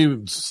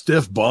Bayley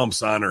stiff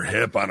bumps on her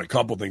hip on a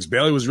couple things.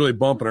 Bayley was really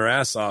bumping her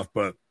ass off,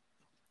 but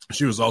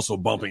she was also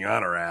bumping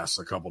on her ass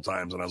a couple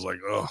times. And I was like,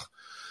 ugh,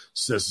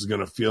 sis is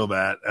going to feel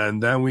that.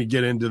 And then we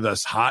get into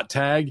this hot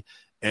tag,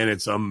 and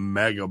it's a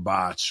mega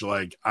botch.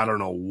 Like, I don't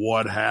know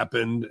what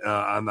happened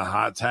on the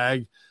hot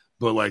tag,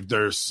 but like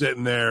they're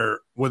sitting there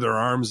with their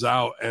arms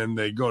out and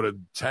they go to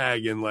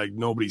tag and like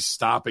nobody's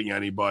stopping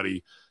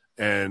anybody.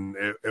 And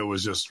it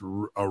was just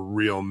a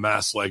real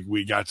mess. Like,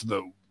 we got to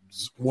the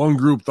one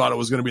group thought it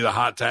was going to be the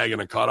hot tag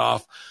and a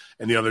cutoff,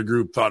 and the other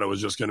group thought it was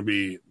just going to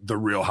be the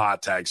real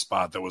hot tag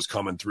spot that was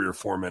coming 3 or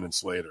 4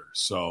 minutes later.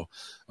 So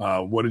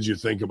what did you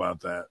think about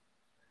that?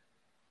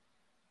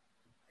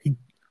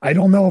 I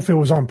don't know if it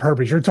was on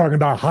purpose. You're talking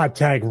about hot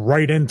tag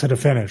right into the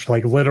finish,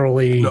 like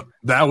literally. No,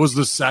 that was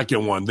the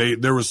second one.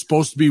 There was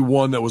supposed to be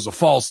one that was a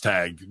false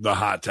tag, the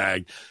hot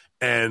tag,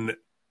 and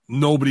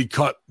nobody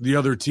cut the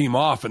other team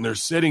off, and they're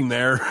sitting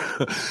there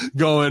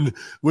going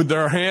with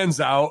their hands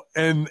out,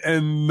 and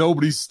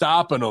nobody's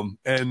stopping them,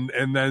 and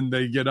then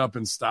they get up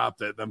and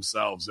stopped it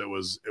themselves. It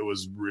was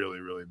really,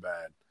 really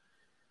bad.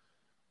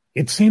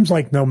 It seems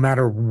like no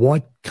matter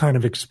what kind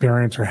of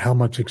experience or how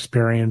much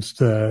experience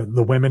the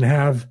women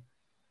have,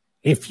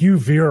 if you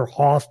veer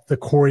off the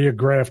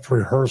choreographed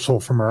rehearsal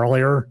from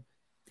earlier,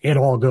 it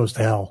all goes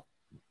to hell.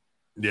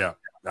 Yeah,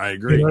 I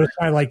agree.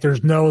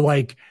 There's no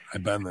like.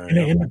 I've been there.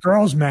 In the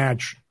girls'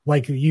 match,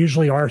 like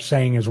usually our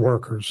saying as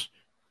workers,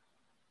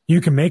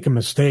 you can make a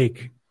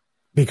mistake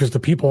because the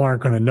people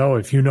aren't going to know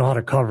if you know how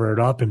to cover it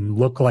up and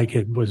look like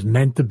it was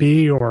meant to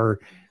be, or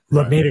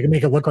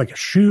make it look like a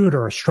shoot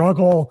or a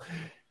struggle.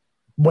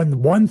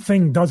 When one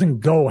thing doesn't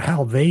go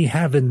how they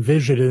have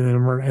envisioned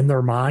it in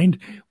their mind,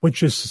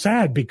 which is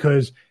sad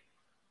because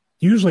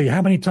usually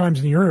how many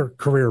times in your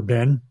career,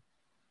 Ben,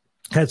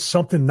 has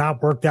something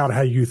not worked out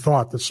how you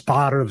thought, the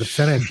spot or the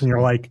finish, and you're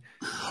like,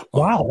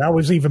 wow, that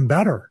was even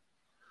better.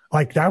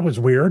 Like, that was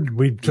weird.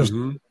 We just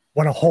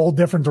went a whole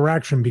different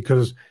direction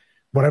because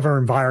whatever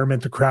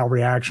environment, the crowd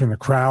reaction, the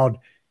crowd,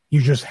 you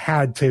just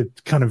had to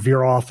kind of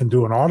veer off and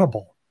do an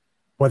audible,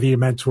 whether you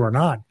meant to or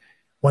not.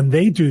 When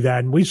they do that,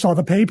 and we saw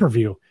the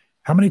pay-per-view,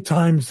 how many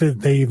times did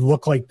they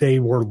look like they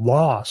were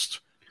lost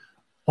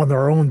on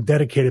their own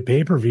dedicated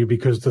pay-per-view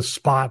because the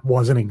spot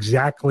wasn't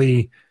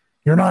exactly,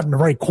 you're not in the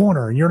right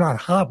corner, and you're not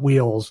Hot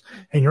Wheels,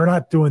 and you're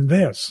not doing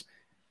this,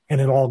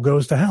 and it all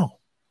goes to hell.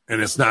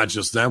 And it's not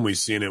just them. We've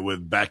seen it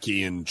with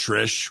Becky and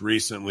Trish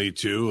recently,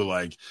 too.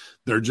 Like,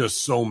 they're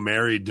just so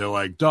married to,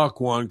 like, duck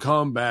one,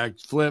 come back,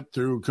 flip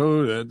through,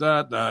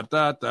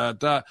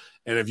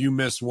 and if you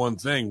miss one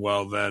thing,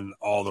 well, then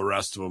all the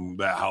rest of them,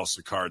 that house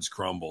of cards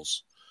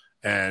crumbles.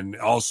 And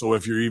also,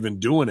 if you're even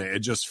doing it, it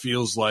just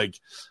feels like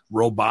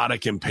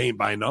robotic and paint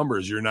by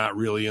numbers. You're not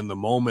really in the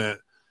moment,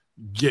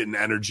 getting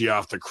energy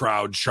off the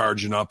crowd,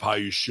 charging up how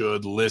you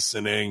should,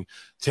 listening,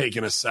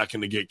 taking a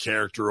second to get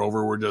character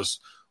over. We're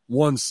just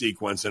one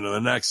sequence into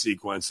the next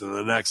sequence and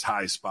the next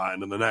high spot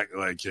and the next,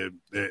 like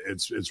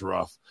it's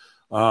rough.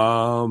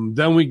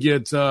 Then we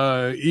get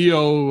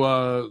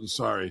Io.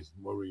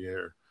 What were you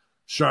here?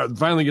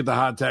 Finally get the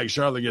hot tag.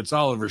 Charlotte gets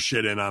all of her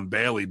shit in on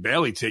Bayley.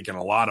 Bayley taking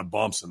a lot of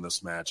bumps in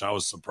this match. I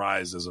was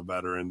surprised as a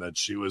veteran that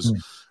she was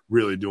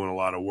really doing a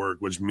lot of work,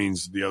 which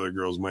means the other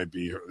girl might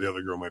be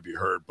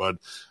hurt. But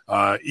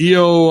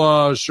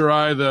Io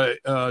Shirai,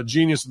 the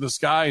genius of the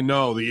sky,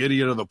 no, the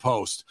idiot of the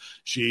post.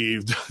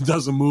 She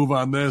doesn't move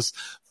on this,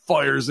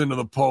 fires into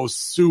the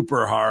post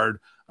super hard.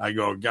 I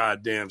go,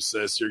 God damn,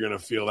 sis, you're gonna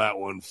feel that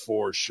one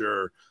for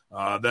sure.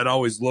 That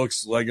always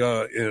looks like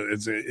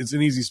it's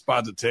an easy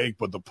spot to take,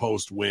 but the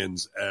post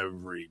wins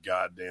every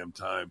goddamn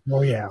time.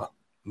 Oh yeah.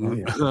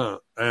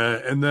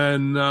 And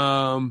then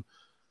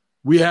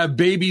we have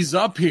babies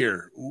up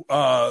here.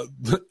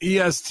 The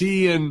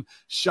EST and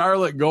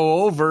Charlotte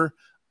go over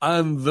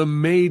on the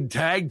maid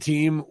tag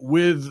team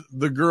with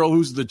the girl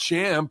who's the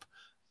champ,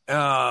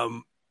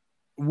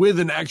 with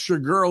an extra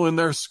girl in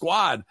their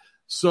squad.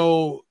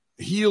 So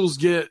heels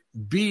get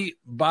beat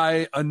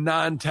by a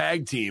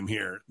non-tag team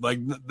here. Like,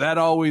 that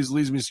always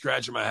leaves me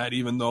scratching my head,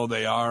 even though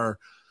they are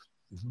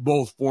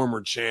both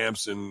former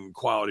champs and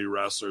quality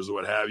wrestlers or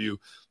what have you.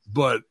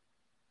 But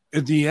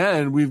at the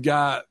end, we've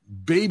got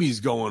babies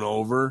going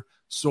over.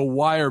 So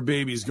why are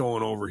babies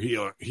going over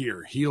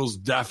here? Heels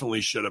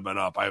definitely should have been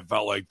up. I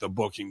felt like the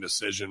booking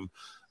decision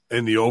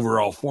in the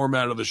overall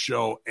format of the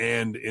show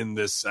and in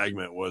this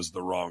segment was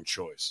the wrong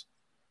choice.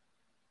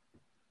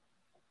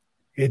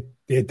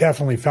 It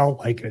definitely felt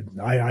like it.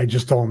 I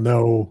just don't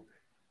know.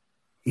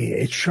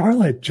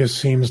 Charlotte just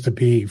seems to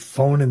be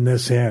phoning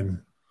this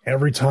in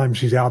every time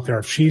she's out there.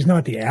 If she's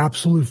not the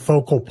absolute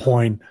focal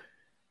point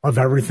of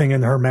everything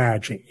in her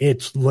match,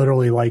 it's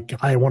literally like,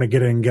 I want to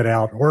get in and get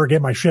out, or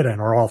get my shit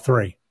in, or all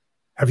three.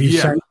 Have you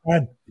said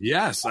that?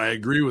 Yes, I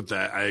agree with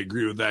that. I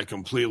agree with that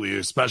completely,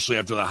 especially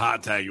after the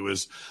hot tag. It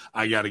was,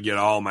 I got to get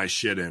all my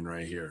shit in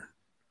right here.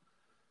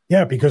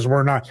 Yeah, because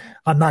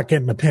I'm not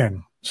getting the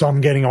pin. So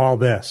I'm getting all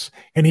this.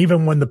 And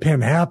even when the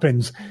pin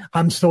happens,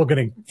 I'm still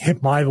going to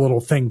hit my little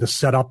thing to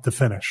set up the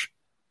finish.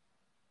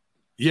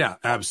 Yeah,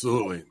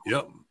 absolutely.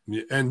 Yep.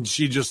 And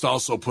she just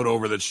also put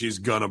over that she's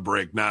going to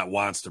break, not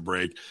wants to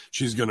break.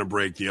 She's going to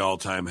break the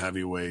all-time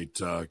heavyweight,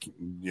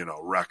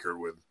 record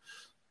with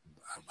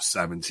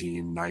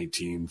 17,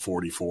 19,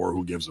 44.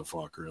 Who gives a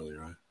fuck, really,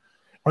 right?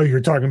 Oh,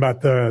 you're talking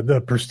about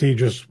the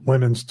prestigious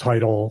women's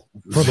title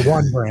for the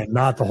one brand,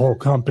 not the whole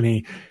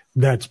company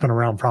that's been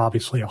around for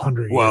obviously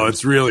 100 years. Well,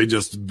 it's really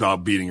just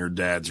about beating her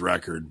dad's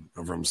record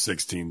from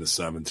 16 to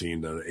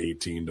 17 to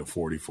 18 to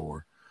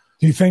 44.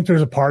 Do you think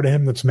there's a part of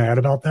him that's mad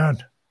about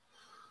that?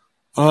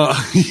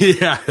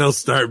 Yeah, he'll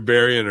start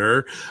burying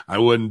her. I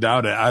wouldn't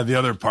doubt it. The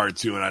other part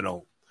too, and I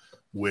don't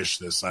wish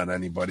this on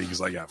anybody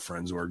because I got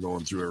friends who are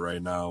going through it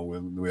right now.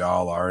 We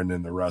all are, and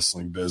in the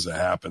wrestling biz it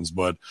happens.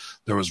 But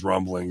there was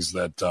rumblings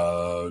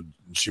that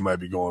she might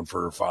be going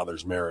for her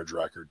father's marriage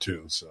record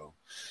too. So,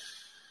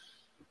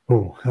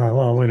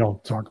 well, we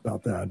don't talk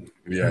about that.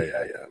 Yeah.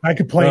 I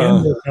could play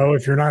into it though.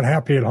 If you're not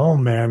happy at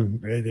home,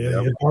 man,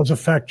 it does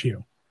affect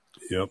you.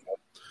 Yep.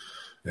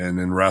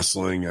 And in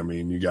wrestling, I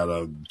mean, you got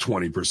a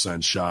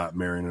 20% shot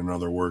marrying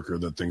another worker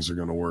that things are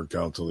going to work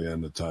out till the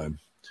end of time.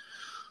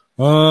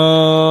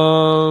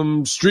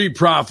 Street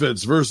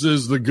Profits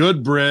versus the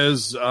Good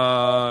Briz.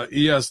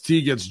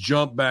 EST gets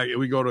jumped back.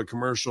 We go to a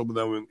commercial, but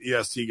then when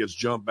EST gets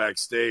jumped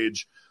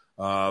backstage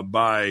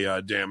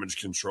by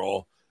Damage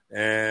Control.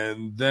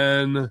 And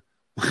then,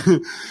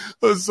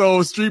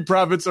 so Street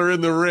Profits are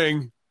in the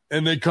ring,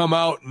 and they come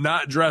out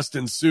not dressed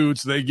in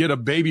suits. They get a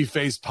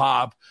babyface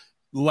pop.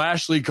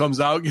 Lashley comes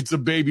out, gets a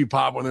baby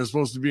pop when they're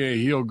supposed to be a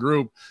heel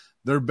group.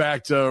 They're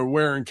back to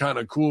wearing kind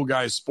of cool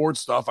guy sports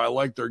stuff. I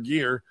like their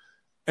gear.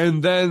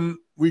 And then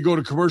we go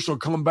to commercial,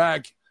 come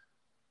back.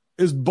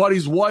 His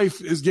buddy's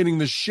wife is getting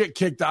the shit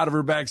kicked out of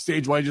her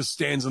backstage while he just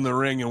stands in the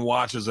ring and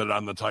watches it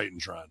on the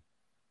Titantron.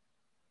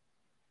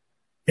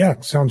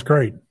 Yeah, sounds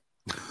great.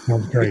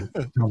 Sounds great.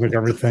 Sounds like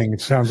everything.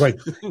 It sounds like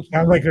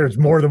there's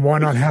more than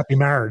one unhappy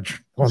marriage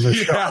on this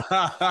show.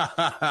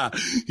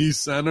 He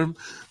sent him.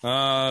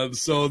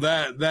 So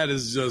that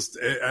is just,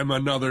 I'm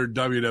another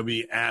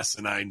WWE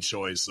asinine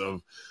choice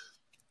of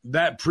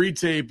that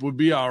pre-tape would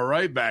be all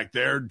right back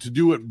there to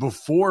do it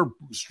before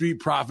Street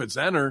Profits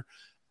enter,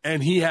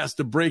 and he has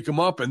to break them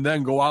up and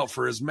then go out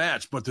for his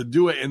match. But to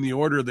do it in the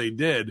order they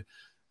did,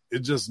 it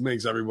just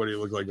makes everybody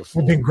look like a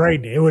fool. It would have been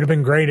great. It would have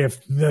been great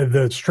if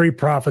the Street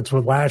Profits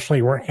with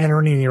Lashley were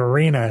entering the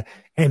arena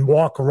and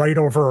walk right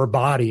over her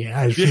body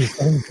as she's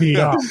being beat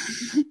up.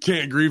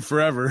 Can't grieve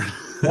forever.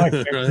 Yeah,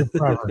 can't grieve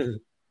forever.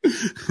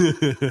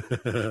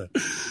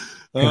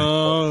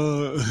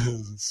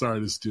 Sorry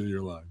to steal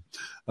your line.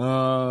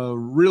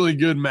 Really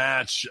good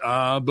match.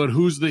 But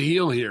who's the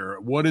heel here?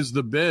 What is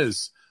the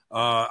biz?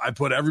 I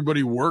put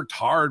everybody worked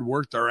hard,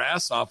 worked our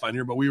ass off on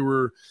here, but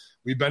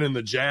we've been in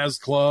the jazz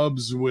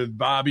clubs with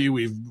Bobby.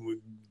 We've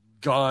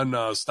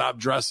gone, stopped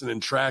dressing in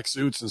track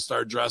suits and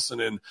start dressing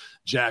in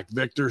Jack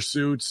Victor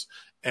suits,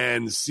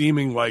 and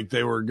seeming like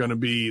they were going to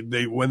be,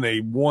 when they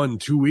won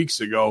 2 weeks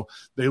ago,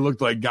 they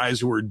looked like guys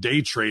who were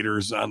day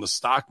traders on the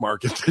stock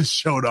market that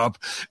showed up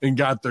and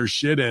got their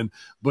shit in.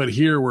 But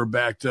here we're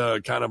back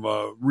to kind of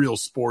a real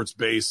sports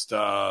based,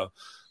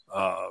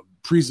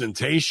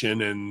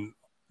 presentation. And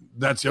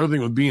that's the other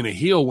thing with being a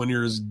heel when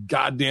you're as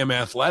goddamn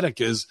athletic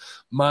as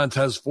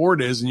Montez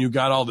Ford is, and you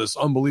got all this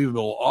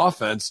unbelievable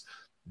offense.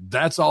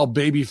 That's all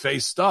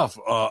babyface stuff.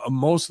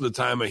 Most of the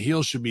time, a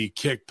heel should be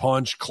kick,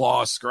 punch,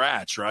 claw,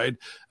 scratch, right?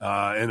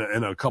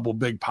 And a couple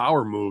big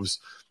power moves.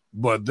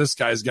 But this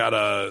guy's got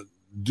to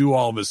do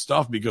all this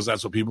stuff because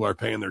that's what people are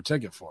paying their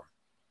ticket for.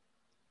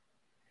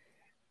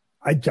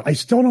 I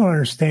still don't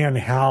understand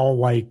how,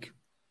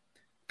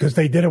 because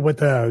they did it with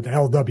the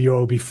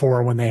LWO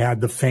before when they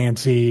had the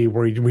fancy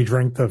where we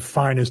drink the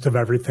finest of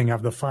everything,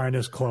 have the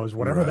finest clothes,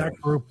 whatever that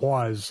group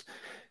was.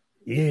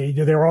 They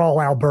were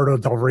all Alberto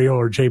Del Rio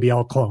or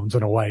JBL clones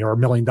in a way, or $1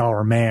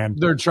 Million Man.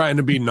 They're trying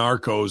to be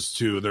narcos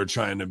too. They're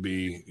trying to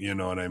be, you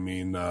know what I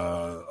mean?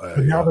 Now they're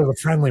the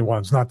friendly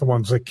ones, not the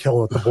ones that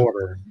kill at the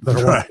border. They're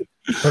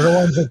the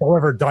ones that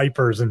deliver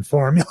diapers and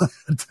formula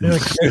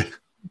to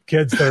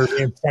kids that are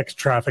being sex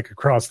trafficked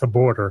across the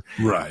border.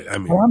 Right. I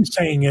mean, what I'm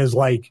saying is,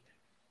 like,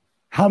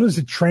 how does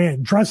it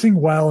dressing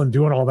well and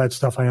doing all that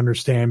stuff? I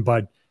understand,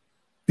 but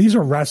these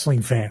are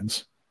wrestling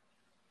fans.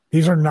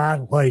 These are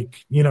not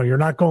like, you're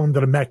not going to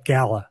the Met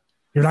Gala.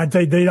 You're not,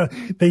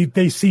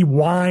 they see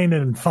wine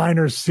and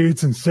finer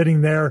suits and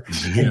sitting there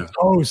in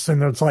toast.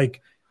 And it's like,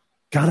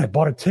 God, I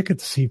bought a ticket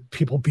to see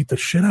people beat the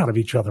shit out of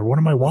each other. What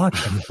am I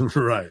watching?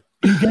 Right.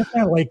 You get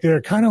that? Like,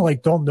 they're kind of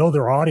like, don't know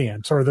their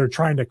audience, or they're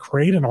trying to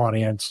create an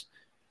audience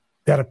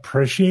that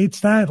appreciates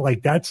that.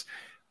 Like,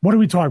 what are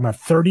we talking about?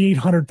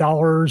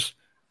 $3,800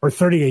 or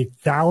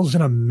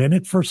 $38,000 a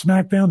minute for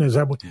SmackDown? Is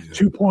that what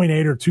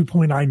 2.8 or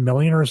 2.9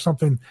 million or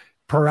something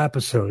per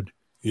episode?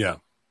 Yeah.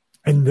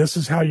 And this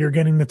is how you're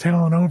getting the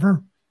talent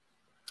over,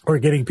 or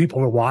getting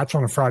people to watch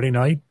on a Friday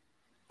night?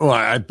 Well,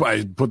 I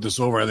put this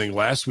over, I think,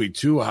 last week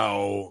too,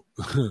 how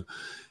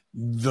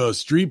the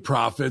Street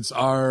Profits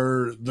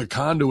are the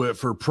conduit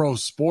for pro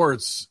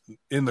sports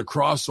in the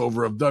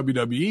crossover of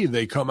WWE.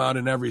 They come out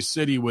in every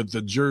city with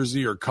the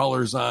jersey or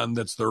colors on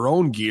that's their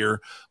own gear,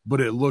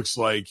 but it looks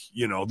like,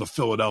 the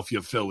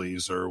Philadelphia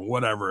Phillies or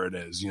whatever it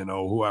is,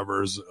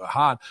 whoever's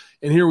hot.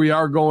 And here we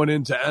are going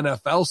into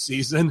NFL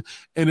season,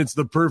 and it's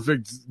the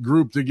perfect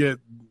group to get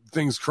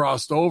things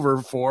crossed over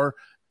for.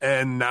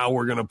 And now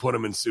we're going to put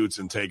them in suits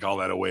and take all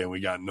that away, and we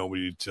got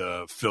nobody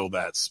to fill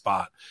that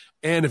spot.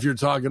 And if you're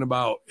talking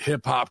about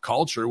hip-hop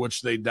culture,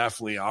 which they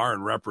definitely are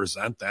and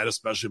represent that,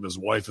 especially if his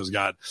wife has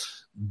got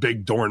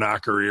big door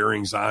knocker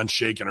earrings on,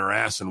 shaking her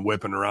ass and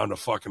whipping around a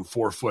fucking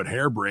 4-foot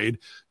hair braid,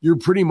 you're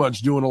pretty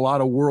much doing a lot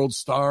of world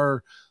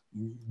star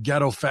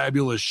ghetto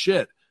fabulous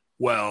shit.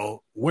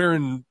 Well,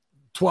 wearing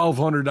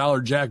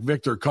 $1,200 Jack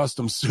Victor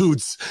custom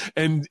suits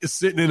and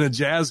sitting in a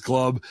jazz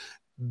club,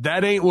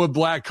 that ain't what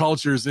black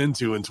culture is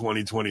into in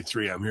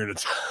 2023. I'm here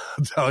to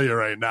tell you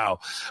right now.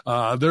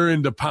 They're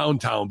into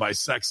Pound Town by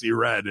Sexy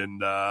Red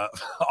and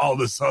all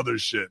this other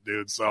shit,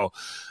 dude. So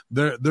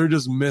they're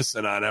just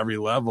missing on every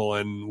level.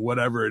 And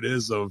whatever it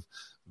is of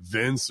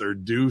Vince or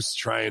Deuce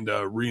trying to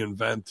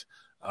reinvent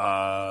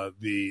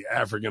the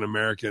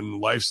African-American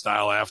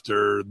lifestyle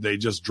after they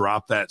just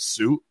dropped that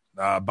suit.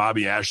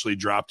 Bobby Ashley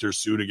dropped her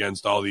suit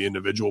against all the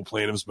individual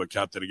plaintiffs, but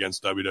kept it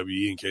against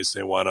WWE in case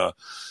they want to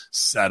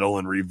settle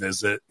and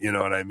revisit. You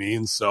know what I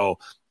mean? So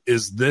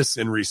is this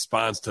in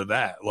response to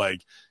that?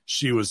 Like,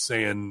 she was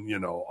saying,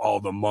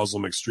 all the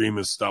Muslim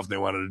extremist stuff they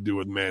wanted to do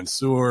with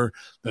Mansoor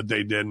that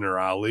they did in her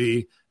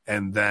Ali,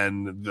 and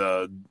then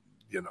the,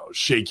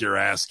 shake your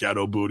ass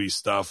ghetto booty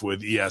stuff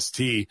with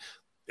EST.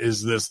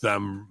 Is this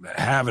them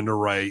having to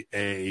write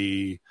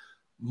a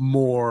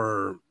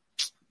more,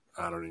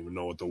 I don't even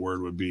know what the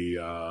word would be,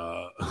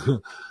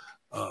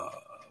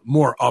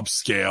 more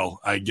upscale,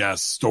 I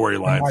guess,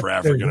 storyline for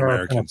African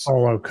Americans?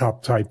 Polo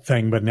Cup type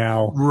thing, but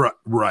now.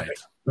 Right.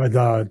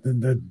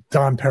 The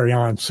Dom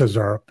Perignon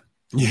scissor.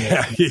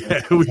 Yeah.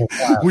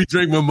 We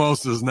drink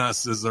mimosas, not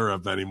scissor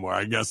anymore.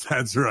 I guess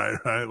that's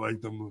right?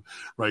 Like them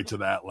right to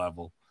that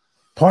level.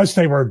 Plus,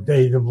 they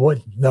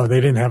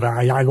didn't have.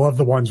 I love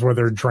the ones where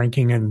they're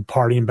drinking and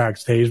partying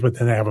backstage, but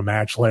then they have a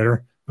match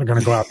later. They're going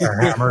to go out there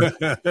hammered.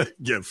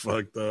 Get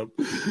fucked up.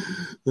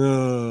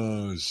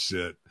 Oh,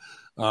 shit.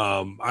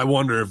 I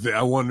wonder if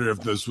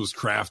this was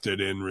crafted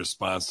in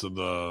response to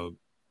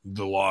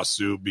the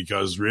lawsuit,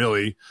 because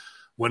really,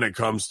 when it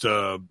comes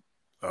to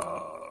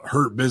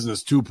Hurt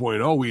Business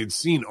 2.0, we had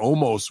seen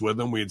Omos with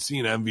them. We had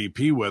seen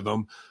MVP with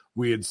them.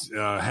 We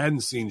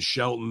hadn't seen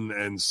Shelton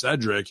and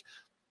Cedric,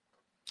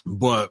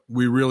 but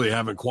we really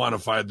haven't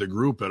quantified the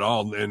group at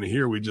all. And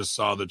here we just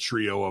saw the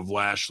trio of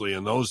Lashley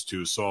and those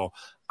two. So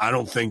I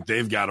don't think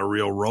they've got a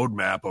real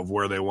roadmap of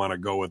where they want to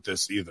go with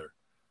this either.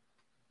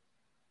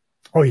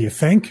 Oh, you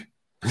think?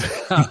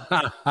 Yeah,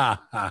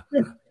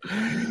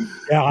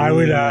 I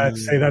would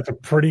say that's a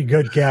pretty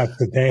good guess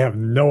that they have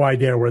no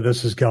idea where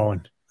this is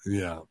going.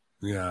 Yeah.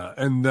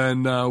 And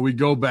then we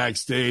go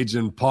backstage,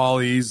 and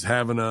Paulie's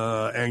having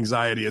an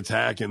anxiety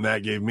attack, and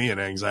that gave me an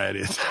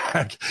anxiety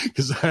attack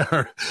because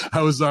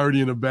I was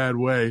already in a bad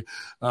way.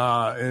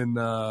 And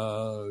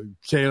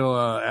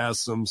Kayla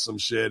asks him some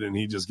shit, and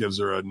he just gives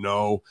her a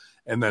no,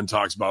 and then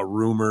talks about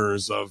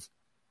rumors of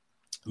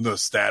the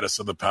status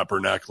of the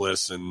pepper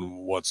necklace and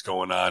what's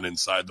going on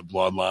inside the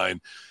bloodline,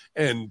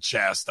 and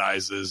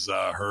chastises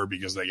her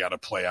because they got to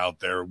play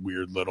out their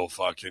weird little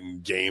fucking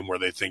game where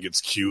they think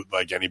it's cute,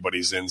 like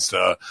anybody's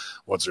into,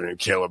 what's her name,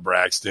 Kayla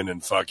Braxton,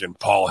 and fucking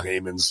Paul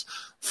Heyman's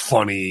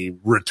funny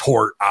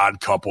retort odd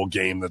couple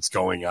game that's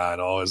going on.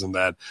 Oh, isn't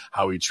that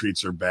how he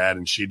treats her bad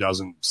and she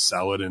doesn't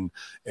sell it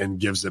and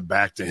gives it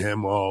back to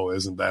him? Oh,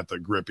 isn't that the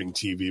gripping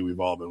TV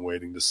we've all been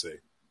waiting to see?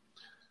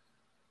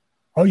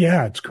 Oh,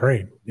 yeah, it's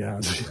great. Yeah.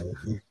 It's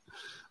great.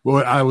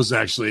 Well, I was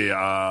actually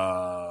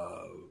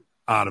out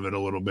of it a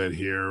little bit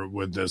here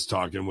with this,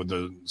 talking with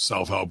the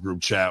self-help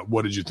group chat.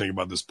 What did you think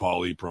about this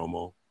Paul E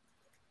promo?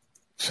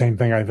 Same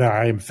thing.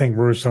 I think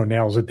Russo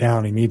nails it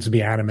down. He needs to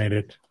be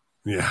animated.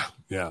 Yeah.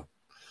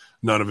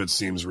 None of it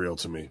seems real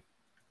to me.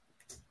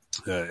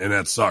 And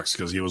that sucks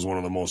because he was one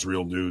of the most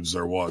real dudes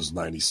there was,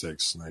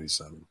 96,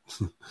 97.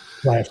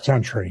 Last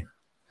century.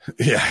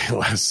 Yeah,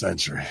 last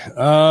century.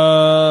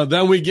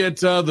 Then we get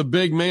the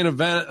big main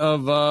event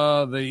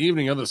of the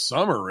evening of the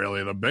summer,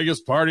 really. The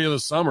biggest party of the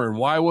summer. And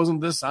why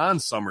wasn't this on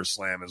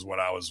SummerSlam is what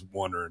I was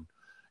wondering.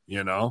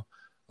 You know?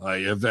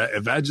 Like,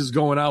 if Edge is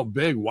going out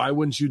big, why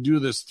wouldn't you do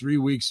this 3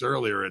 weeks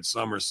earlier at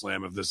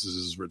SummerSlam if this is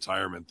his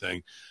retirement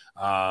thing?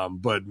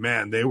 But,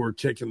 man, they were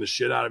kicking the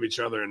shit out of each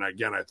other. And,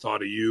 again, I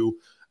thought of you.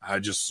 I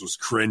just was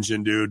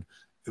cringing, dude.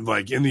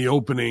 Like, in the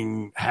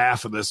opening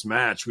half of this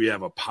match, we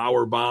have a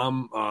power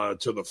bomb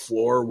to the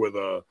floor with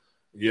a,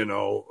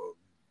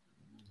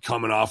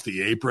 coming off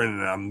the apron.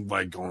 And I'm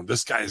like going,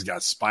 this guy's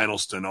got spinal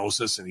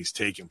stenosis and he's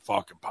taking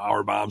fucking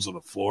power bombs to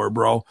the floor,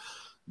 bro.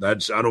 I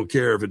don't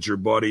care if it's your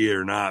buddy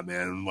or not,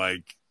 man.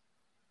 Like,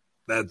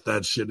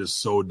 that shit is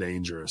so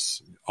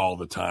dangerous all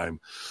the time.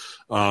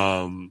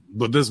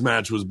 But this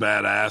match was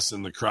badass,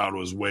 and the crowd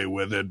was way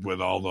with it with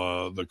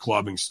all the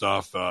clubbing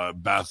stuff.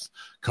 Beth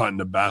cutting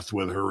to Beth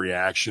with her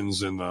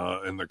reactions, and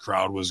the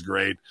crowd was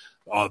great.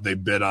 They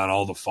bid on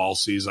all the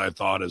falsies, I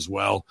thought, as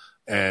well,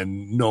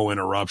 and no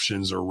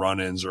interruptions or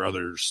run-ins or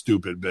other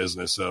stupid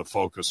business.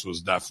 Focus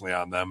was definitely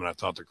on them, and I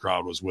thought the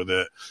crowd was with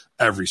it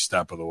every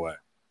step of the way.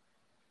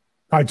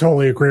 I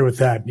totally agree with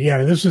that.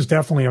 Yeah, this is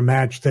definitely a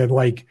match that,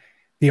 like,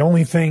 the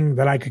only thing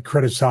that I could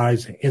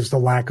criticize is the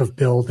lack of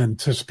build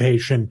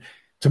anticipation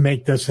to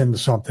make this into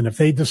something. If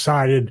they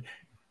decided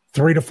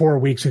 3 to 4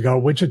 weeks ago,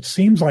 which it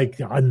seems like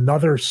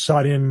another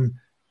sudden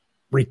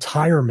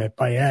retirement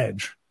by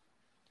Edge.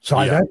 So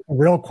that's the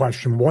real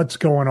question. What's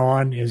going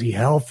on? Is he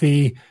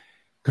healthy?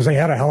 Because they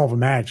had a hell of a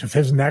match. If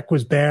his neck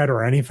was bad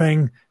or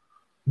anything,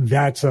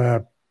 that's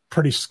a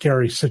pretty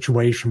scary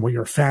situation with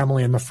your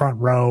family in the front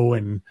row.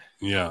 And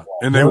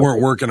they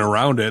weren't working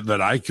around it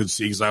that I could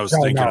see, because I was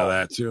thinking of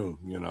that too.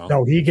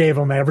 No, he gave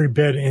him every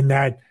bit in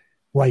that,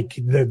 like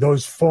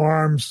those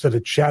forearms to the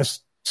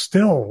chest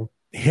still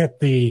hit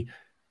the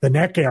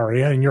neck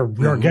area, and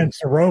you're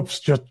against the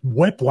ropes, just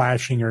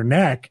whiplashing your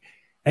neck.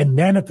 And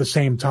then at the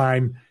same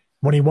time,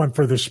 when he went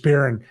for the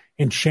spear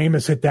and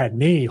Sheamus hit that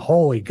knee,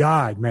 holy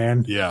God,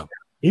 man. Yeah.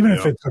 Even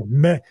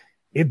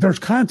if there's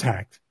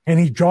contact. And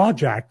he jaw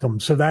jacked him.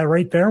 So that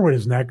right there with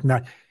his neck,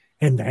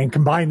 and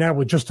combine that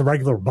with just the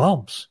regular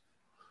bumps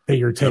that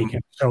you're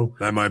taking. So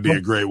that might be a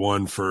great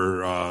one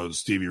for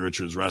Stevie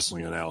Richards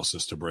wrestling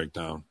analysis to break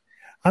down.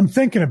 I'm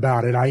thinking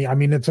about it. I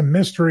mean, it's a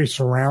mystery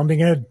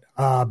surrounding it,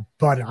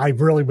 but I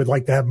really would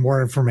like to have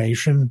more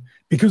information,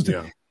 because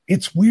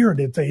it's weird.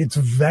 It's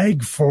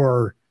vague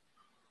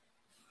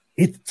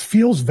it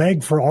feels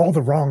vague for all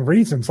the wrong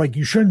reasons. Like,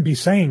 you shouldn't be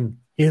saying,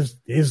 Is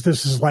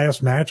this his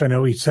last match? I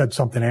know he said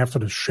something after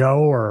the show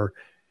or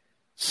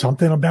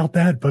something about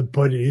that,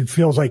 but it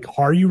feels like,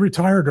 are you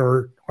retired,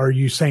 or are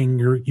you saying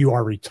you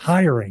are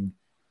retiring?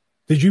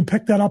 Did you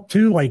pick that up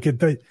too? Like,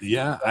 it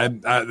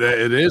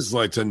is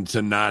like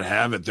to not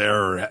have it there,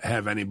 or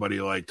have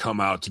anybody like come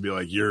out to be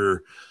like,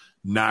 you're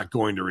not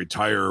going to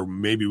retire.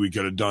 Maybe we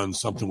could have done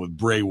something with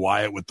Bray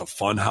Wyatt with the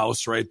fun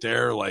house right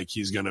there. Like,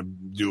 he's going to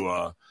do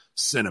a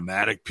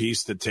cinematic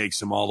piece that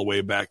takes him all the way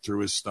back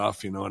through his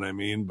stuff. You know what I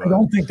mean? But I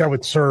don't think that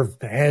would serve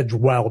the Edge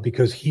well,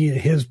 because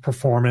his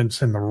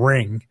performance in the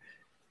ring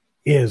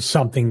is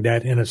something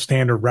that in a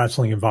standard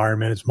wrestling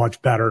environment is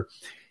much better.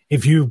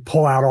 If you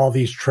pull out all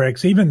these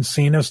tricks, even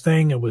Cena's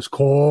thing, it was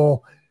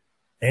cool.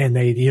 And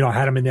they,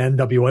 had him in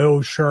the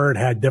NWO shirt,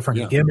 had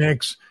different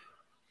gimmicks,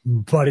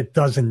 but it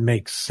doesn't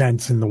make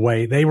sense in the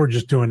way they were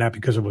just doing that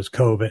because it was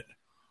COVID.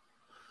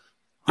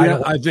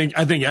 Yeah, I think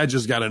Edge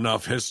has got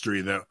enough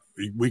history that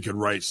we could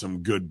write some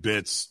good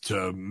bits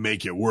to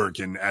make it work,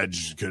 and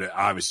Edge could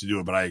obviously do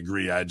it. But I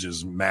agree,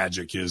 Edge's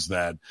magic is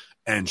that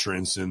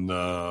entrance in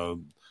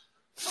the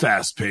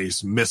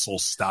fast-paced missile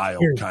style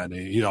kind of.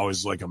 He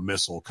always like a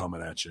missile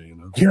coming at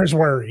you. Here's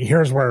where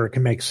it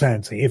can make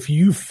sense. If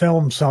you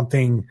film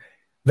something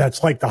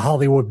that's like the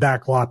Hollywood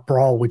Backlot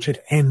Brawl, which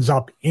it ends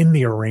up in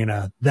the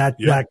arena, that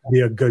could be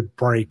a good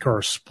break or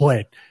a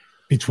split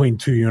between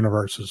two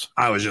universes.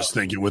 I was just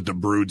thinking with the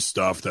Brood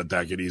stuff that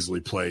could easily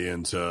play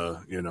into,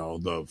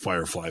 the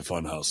Firefly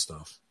Funhouse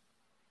stuff.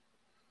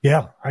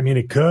 Yeah, I mean,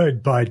 it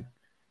could, but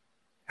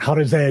how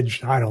does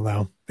Edge? I don't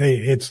know.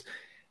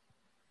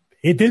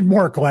 It didn't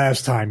work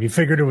last time. You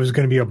figured it was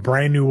going to be a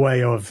brand new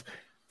way of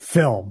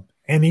film,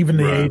 and even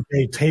the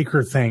AJ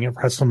Taker thing at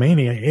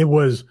WrestleMania, it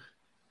was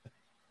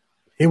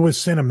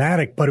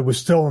cinematic, but it was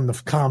still in the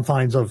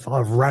confines of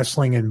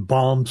wrestling and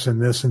bumps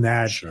and this and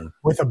that,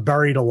 with a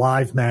buried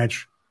alive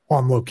match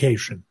on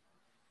location.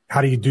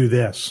 How do you do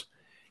this?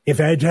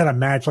 If Edge had a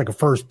match like a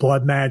First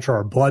Blood match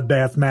or a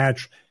Bloodbath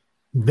match,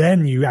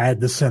 then you add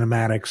the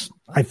cinematics.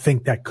 I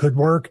think that could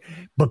work,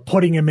 but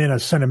putting him in a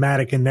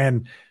cinematic and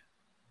then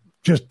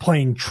just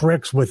playing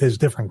tricks with his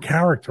different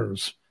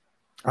characters.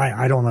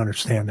 I don't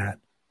understand that.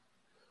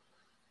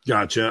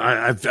 Gotcha.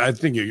 I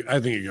think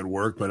it could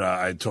work, but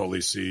I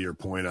totally see your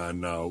point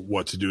on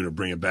what to do to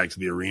bring it back to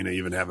the arena.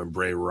 Even having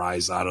Bray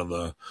rise out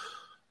of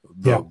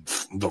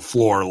the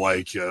floor,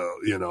 like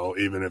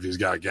even if he's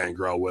got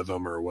Gangrel with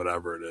him or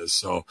whatever it is.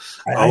 So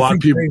a lot of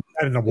people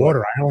in the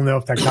water. I don't know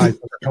if that guy's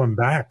ever coming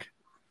back.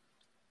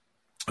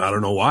 I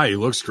don't know why. He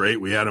looks great.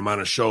 We had him on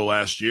a show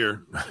last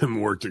year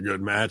and worked a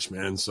good match,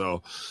 man.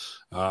 So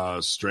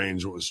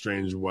strange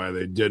why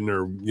they didn't,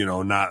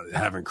 or not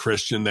having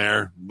Christian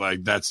there.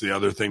 Like, that's the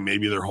other thing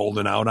maybe they're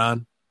holding out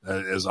on,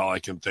 is all I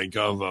can think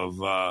of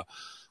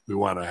we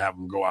want to have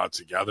them go out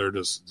together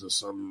to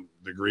some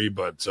degree.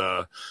 But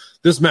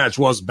this match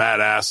was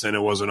badass, and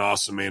it was an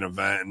awesome main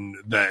event, and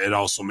that it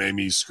also made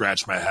me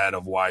scratch my head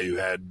of why you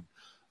had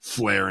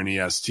Flair and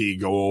EST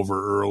go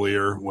over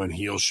earlier when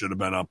heel should have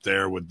been up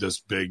there with this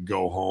big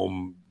go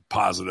home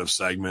positive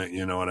segment.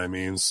 You know what I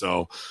mean?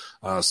 So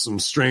some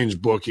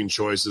strange booking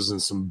choices and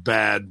some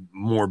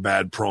more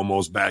bad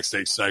promos,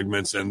 backstage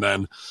segments, and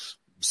then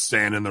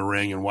stand in the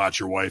ring and watch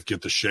your wife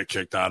get the shit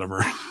kicked out of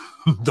her.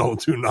 Don't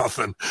do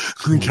nothing.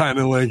 Kind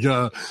of like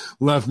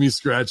left me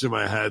scratching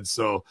my head.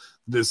 So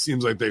this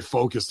seems like they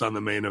focused on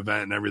the main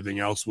event, and everything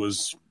else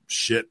was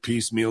shit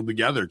piecemealed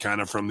together, kind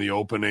of from the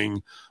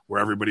opening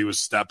where everybody was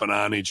stepping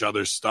on each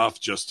other's stuff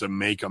just to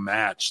make a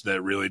match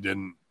that really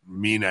didn't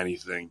mean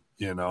anything,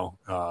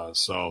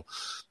 so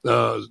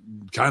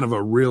kind of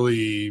a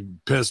really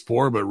piss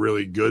poor but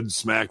really good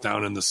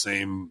SmackDown in the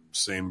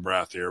same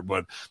breath here.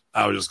 But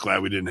I was just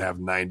glad we didn't have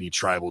 90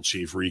 Tribal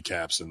Chief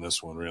recaps in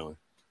this one, really.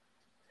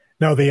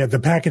 No, the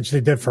package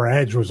they did for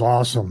Edge was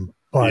awesome,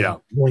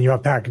 but when you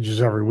have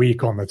packages every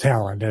week on the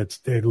talent,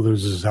 it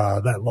loses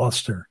that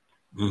luster.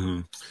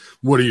 Mm-hmm.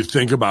 What do you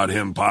think about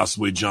him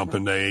possibly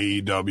jumping to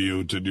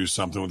AEW to do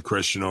something with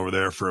Christian over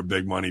there for a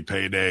big money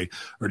payday?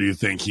 Or do you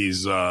think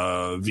he's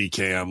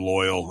VKM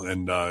loyal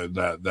and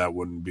that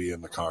wouldn't be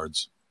in the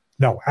cards?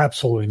 No,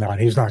 absolutely not.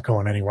 He's not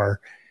going anywhere.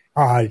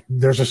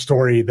 There's a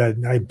story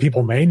that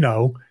people may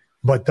know,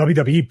 but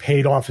WWE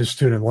paid off his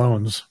student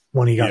loans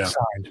when he got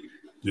signed.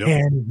 Yep.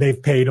 And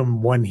they've paid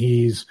him when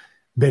he's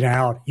been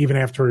out, even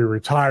after he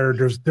retired.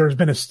 There's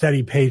been a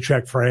steady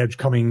paycheck for Edge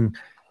coming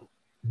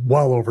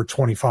well over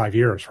 25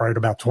 years, right?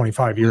 About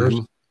 25 years.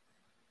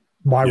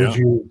 Mm-hmm. Why would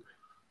you?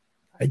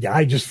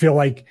 I just feel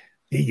like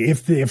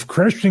if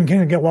Christian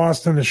can get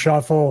lost in the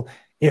shuffle,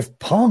 if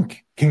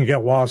Punk can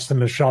get lost in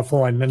the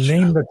shuffle, and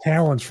name the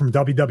talents from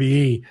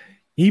WWE,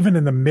 even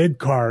in the mid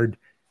card,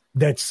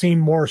 that seem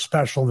more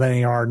special than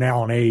they are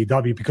now on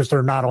AEW because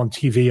they're not on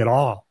TV at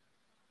all.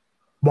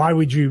 Why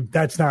would you?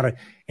 That's not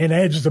and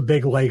Edge is a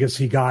big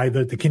legacy guy.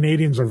 The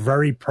Canadians are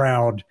very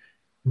proud.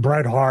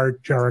 Bret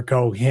Hart,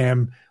 Jericho,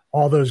 him,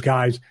 all those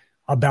guys,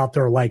 about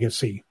their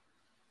legacy.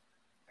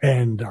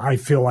 And I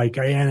feel like,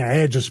 and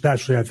Edge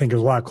especially, I think is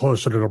a lot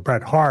closer to the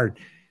Bret Hart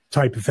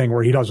type of thing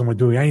where he doesn't want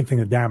to do anything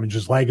to damage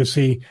his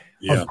legacy.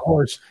 Yeah. Of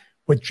course,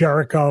 with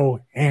Jericho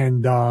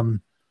and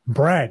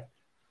Bret,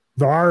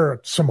 there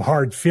are some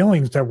hard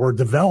feelings that were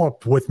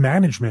developed with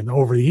management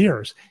over the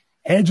years.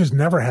 Edge has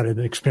never had an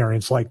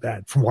experience like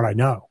that, from what I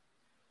know.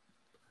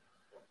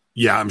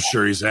 Yeah, I'm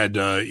sure he's had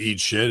to eat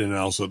shit and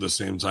also at the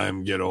same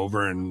time get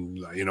over, and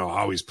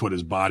how he's put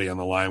his body on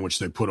the line, which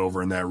they put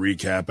over in that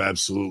recap,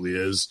 absolutely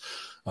is.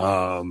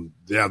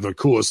 The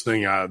coolest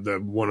thing,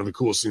 one of the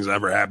coolest things that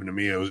ever happened to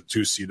me at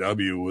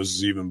 2CW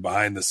was even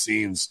behind the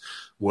scenes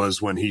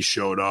was when he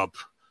showed up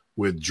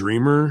with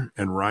Dreamer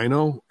and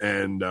Rhino,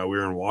 and we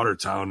were in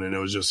Watertown, and it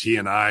was just he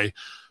and I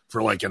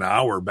for like an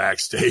hour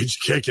backstage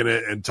kicking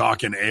it and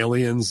talking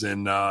aliens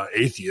and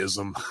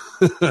atheism.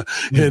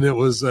 And it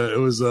was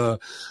a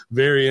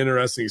very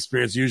interesting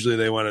experience. Usually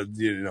they want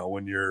to,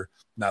 when you're,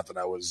 not that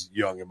I was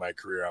young in my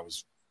career, I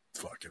was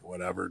fucking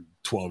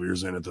 12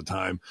 years in at the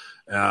time.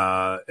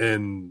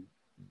 And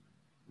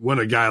when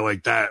a guy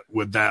like that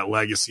with that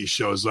legacy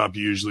shows up,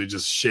 you usually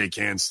just shake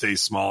hands, stay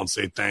small, and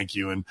say thank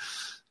you, and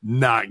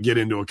not get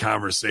into a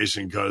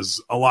conversation,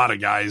 because a lot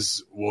of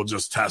guys will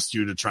just test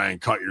you to try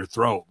and cut your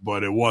throat.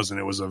 But it wasn't.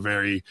 It was a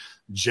very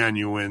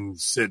genuine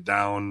sit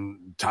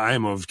down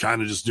time of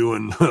kind of just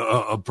doing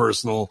a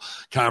personal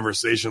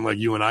conversation like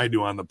you and I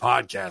do on the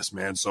podcast,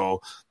 man.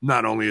 So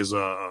not only as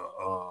a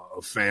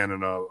fan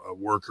and a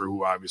worker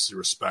who obviously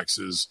respects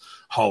his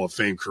Hall of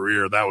Fame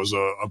career, that was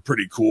a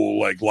pretty cool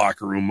like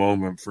locker room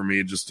moment for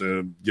me, just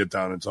to get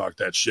down and talk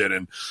that shit.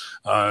 And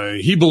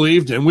he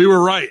believed, and we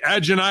were right.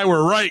 Edge and I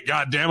were right,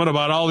 God damn it,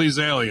 about all these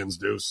aliens,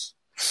 Deuce.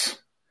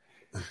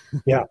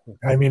 Yeah,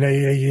 I mean,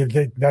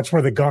 that's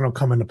where the gun will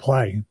come into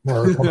play,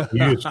 or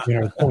use,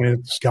 pointing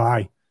at the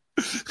sky.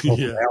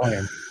 Yeah.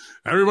 Alien.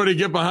 Everybody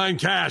get behind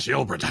Cash.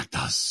 He'll protect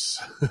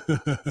us.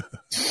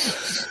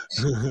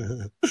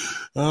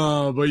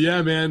 But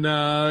yeah, man,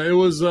 it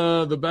was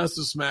the best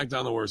of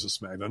SmackDown, the worst of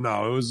SmackDown.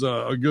 No, it was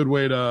a good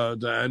way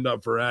to end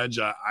up for Edge.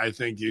 I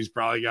think he's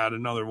probably got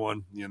another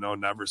one.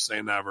 Never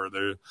say never.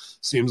 There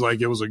seems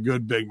like it was a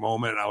good big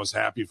moment. I was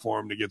happy for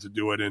him to get to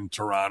do it in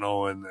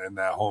Toronto and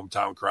that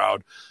hometown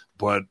crowd.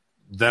 But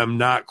them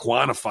not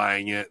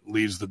quantifying it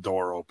leaves the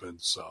door open.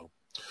 So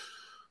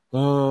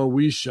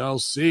we shall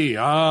see.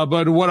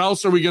 But what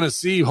else are we going to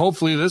see?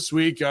 Hopefully this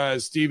week,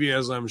 Stevie,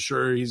 as I'm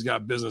sure he's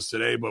got business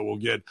today, but we'll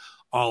get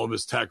all of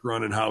his tech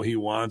running how he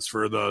wants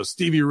for the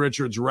Stevie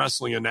Richards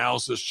Wrestling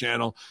Analysis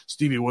channel.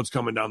 Stevie, what's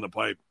coming down the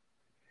pipe?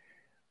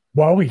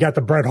 Well, we got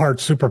the Bret Hart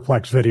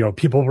Superplex video.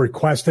 People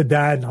requested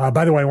that.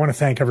 By the way, I want to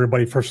thank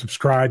everybody for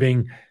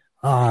subscribing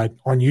on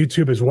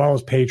YouTube as well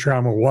as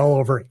Patreon. We're well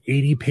over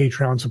 80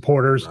 Patreon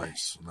supporters.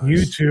 Nice.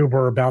 YouTube,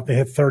 we're about to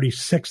hit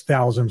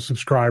 36,000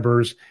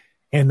 subscribers.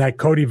 And that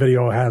Cody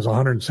video has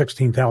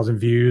 116,000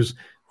 views.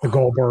 The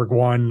Goldberg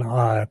one,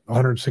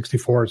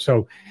 164.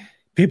 So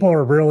people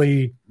are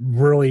really,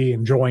 really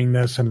enjoying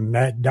this, and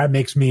that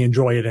makes me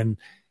enjoy it. And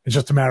it's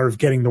just a matter of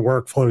getting the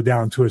workflow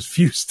down to as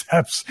few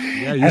steps.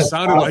 Yeah, you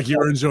sounded like you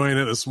were enjoying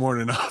it this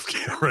morning off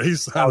camera. You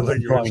sounded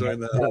like you were enjoying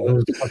that. It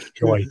was such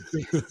joy.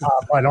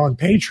 But on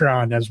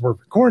Patreon, as we're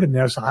recording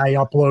this, I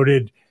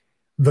uploaded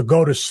the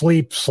go to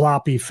sleep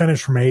sloppy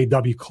finish from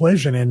AEW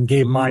Collision and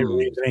gave my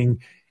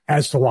reasoning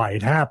as to why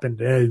it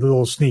happened. A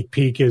little sneak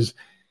peek is,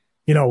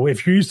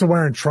 if you're used to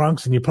wearing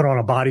trunks and you put on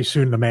a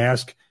bodysuit and a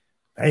mask,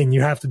 and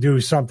you have to do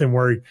something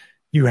where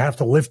you have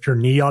to lift your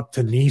knee up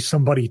to knee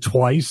somebody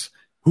twice,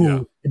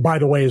 who, by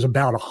the way, is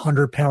about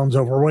 100 pounds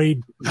overweight.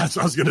 That's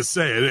what I was going to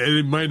say.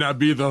 It might not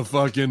be the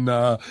fucking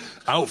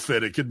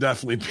outfit. It could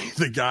definitely be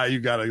the guy you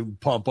got to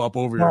pump up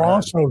over your head.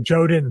 Also,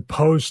 Joe didn't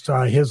post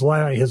his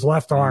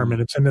left arm,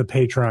 and it's in the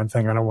Patreon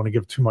thing. I don't want to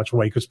give too much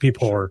away because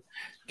people are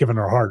giving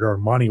their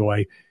hard-earned money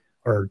away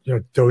or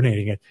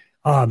donating it.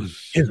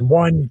 His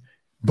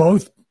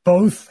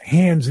both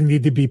hands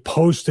need to be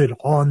posted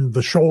on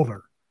the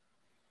shoulder.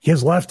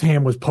 His left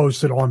hand was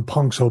posted on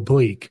Punk's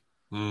oblique.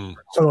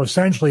 So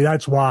essentially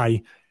that's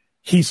why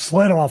he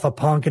slid off a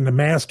Punk and the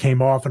mask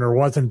came off, and there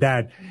wasn't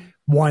that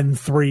 1,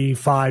 3,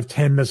 5,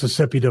 10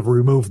 Mississippi to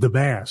remove the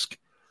mask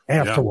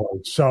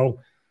afterwards. Yeah. So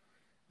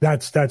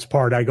that's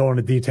part. I go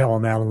into detail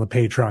on that on the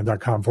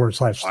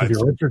patreon.com/Stevie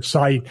Richards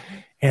site.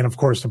 And of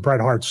course the Bret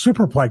Hart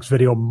Superplex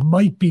video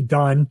might be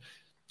done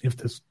if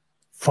this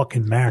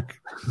fucking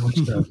Mac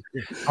wants to.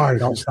 All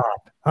right, I'll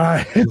stop.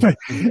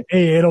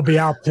 It'll be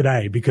out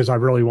today because I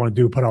really want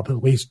to put up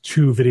at least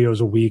 2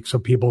 videos a week so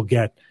people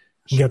get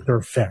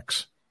their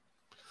fix.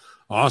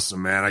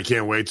 Awesome, man. I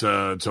can't wait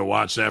to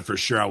watch that for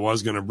sure. I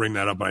was going to bring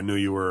that up. I knew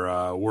you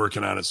were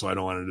working on it, so I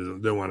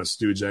didn't want to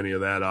stooge any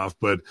of that off.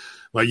 But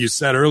like you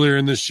said earlier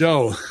in the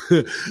show,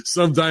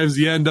 sometimes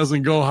the end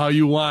doesn't go how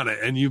you want it,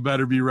 and you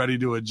better be ready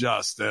to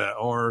adjust.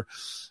 Or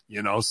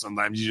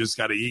sometimes you just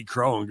got to eat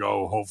crow and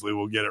go, hopefully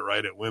we'll get it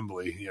right at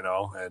Wembley,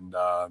 and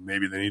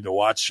maybe they need to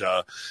watch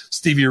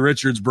Stevie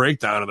Richards'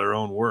 breakdown of their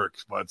own work.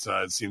 But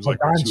it seems like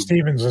Don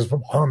Stevens is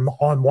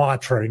on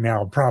watch right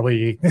now,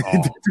 probably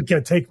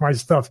to take my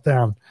stuff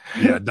down.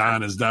 Yeah,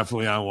 Don is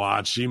definitely on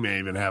watch. She may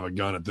even have a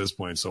gun at this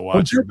point, so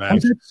watch your back.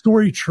 Was that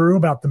story true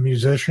about the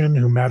musician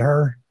who met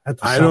her?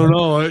 I don't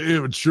know if it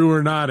was true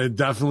or not. It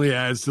definitely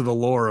adds to the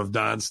lore of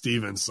Don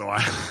Stevens, so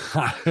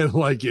I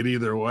like it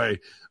either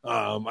way.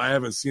 I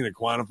haven't seen it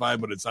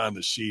quantified, but it's on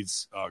the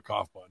sheets,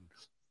 cough button.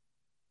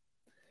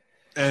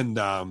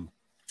 And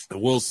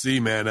we'll see,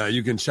 man.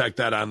 You can check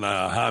that on the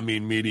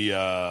Hamin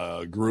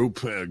Media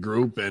group,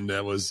 and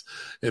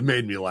it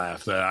made me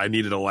laugh. I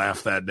needed a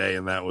laugh that day,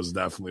 and that was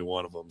definitely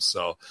one of them.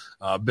 So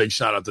big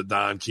shout out to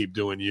Don. Keep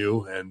doing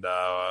you, and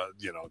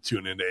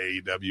tune into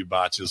AEW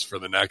Botches for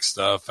the next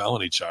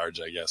felony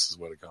charge, I guess is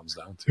what it comes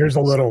down to. Here's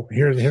a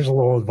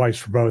little advice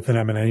for both of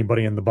them and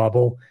anybody in the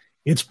bubble.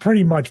 It's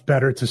pretty much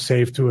better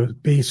to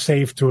be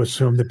safe to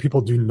assume that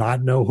people do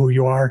not know who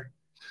you are.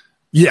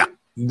 Yeah.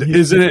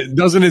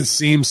 Doesn't it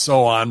seem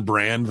so on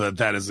brand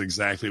that is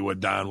exactly what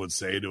Don would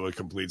say to a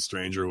complete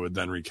stranger who would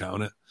then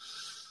recount it?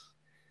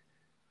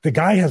 The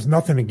guy has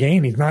nothing to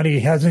gain. He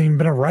hasn't even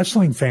been a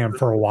wrestling fan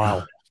for a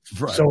while.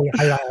 Right. So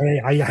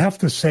I have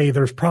to say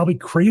there's probably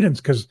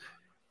credence, because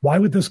why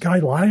would this guy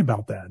lie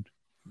about that?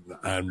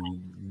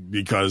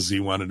 Because he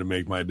wanted to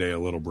make my day a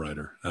little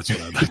brighter. That's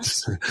what I'd like to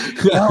say.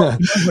 Well,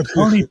 the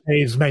Tony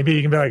pays, maybe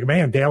you can be like,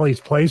 man, Daly's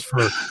plays for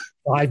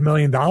 $5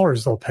 million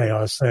they'll pay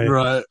us.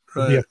 Right.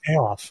 Be a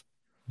payoff.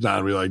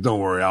 Don be like,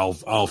 don't worry,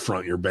 I'll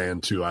front your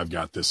band too. I've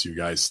got this. You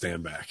guys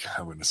stand back.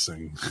 I'm going to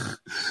sing.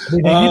 They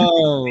need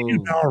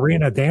an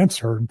arena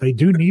dancer. They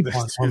do need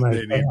one.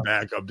 They need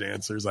backup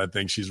dancers. I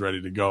think she's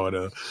ready to go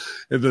at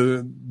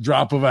the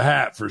drop of a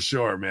hat for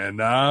sure, man.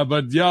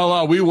 But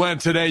we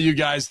went today, you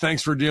guys.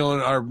 Thanks for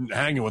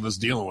hanging with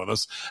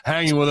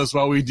us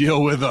while we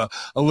deal with a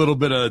little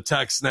bit of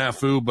tech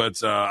snafu.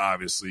 But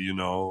obviously, you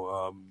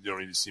don't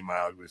need to see my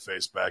ugly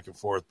face back and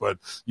forth. But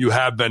you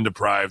have been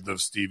deprived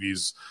of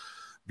Stevie's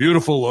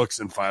beautiful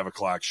looks in 5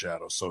 o'clock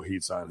shadow. So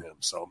heat's on him.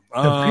 So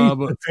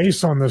the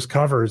face on this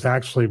cover is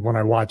actually when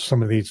I watch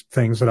some of these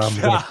things that I'm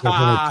going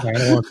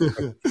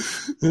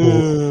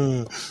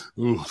to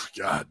Ooh,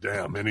 God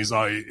damn. And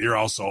you're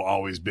also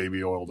always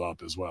baby oiled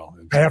up as well.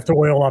 I have to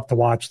oil up to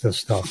watch this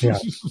stuff. Yeah.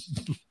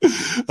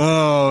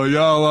 Oh,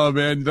 y'all,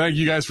 man. Thank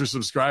you guys for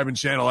subscribing.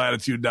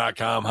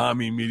 ChannelAttitude.com,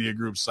 Hamin Media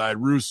Group side,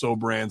 Russo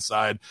brand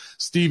side,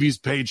 Stevie's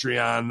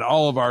Patreon,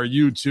 all of our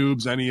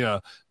YouTubes, any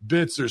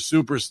bits or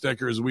super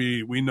stickers.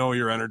 We know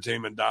your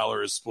entertainment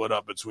dollar is split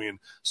up between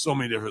so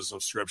many different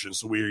subscriptions.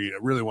 So we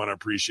really want to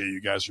appreciate you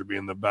guys for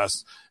being the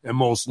best and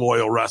most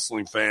loyal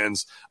wrestling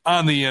fans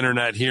on the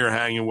internet here,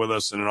 hanging with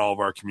us and in all of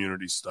our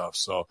community stuff.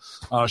 So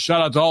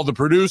shout out to all the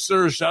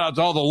producers, shout out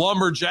to all the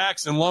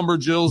lumberjacks and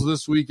lumberjills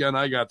this weekend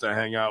I got to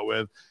hang out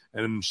with.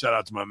 And shout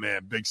out to my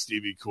man, Big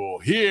Stevie Cool,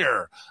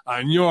 here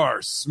on your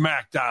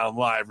SmackDown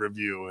Live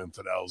review,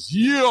 Infidels.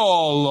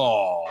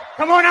 YOLO!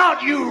 Come on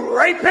out, you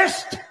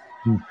rapist!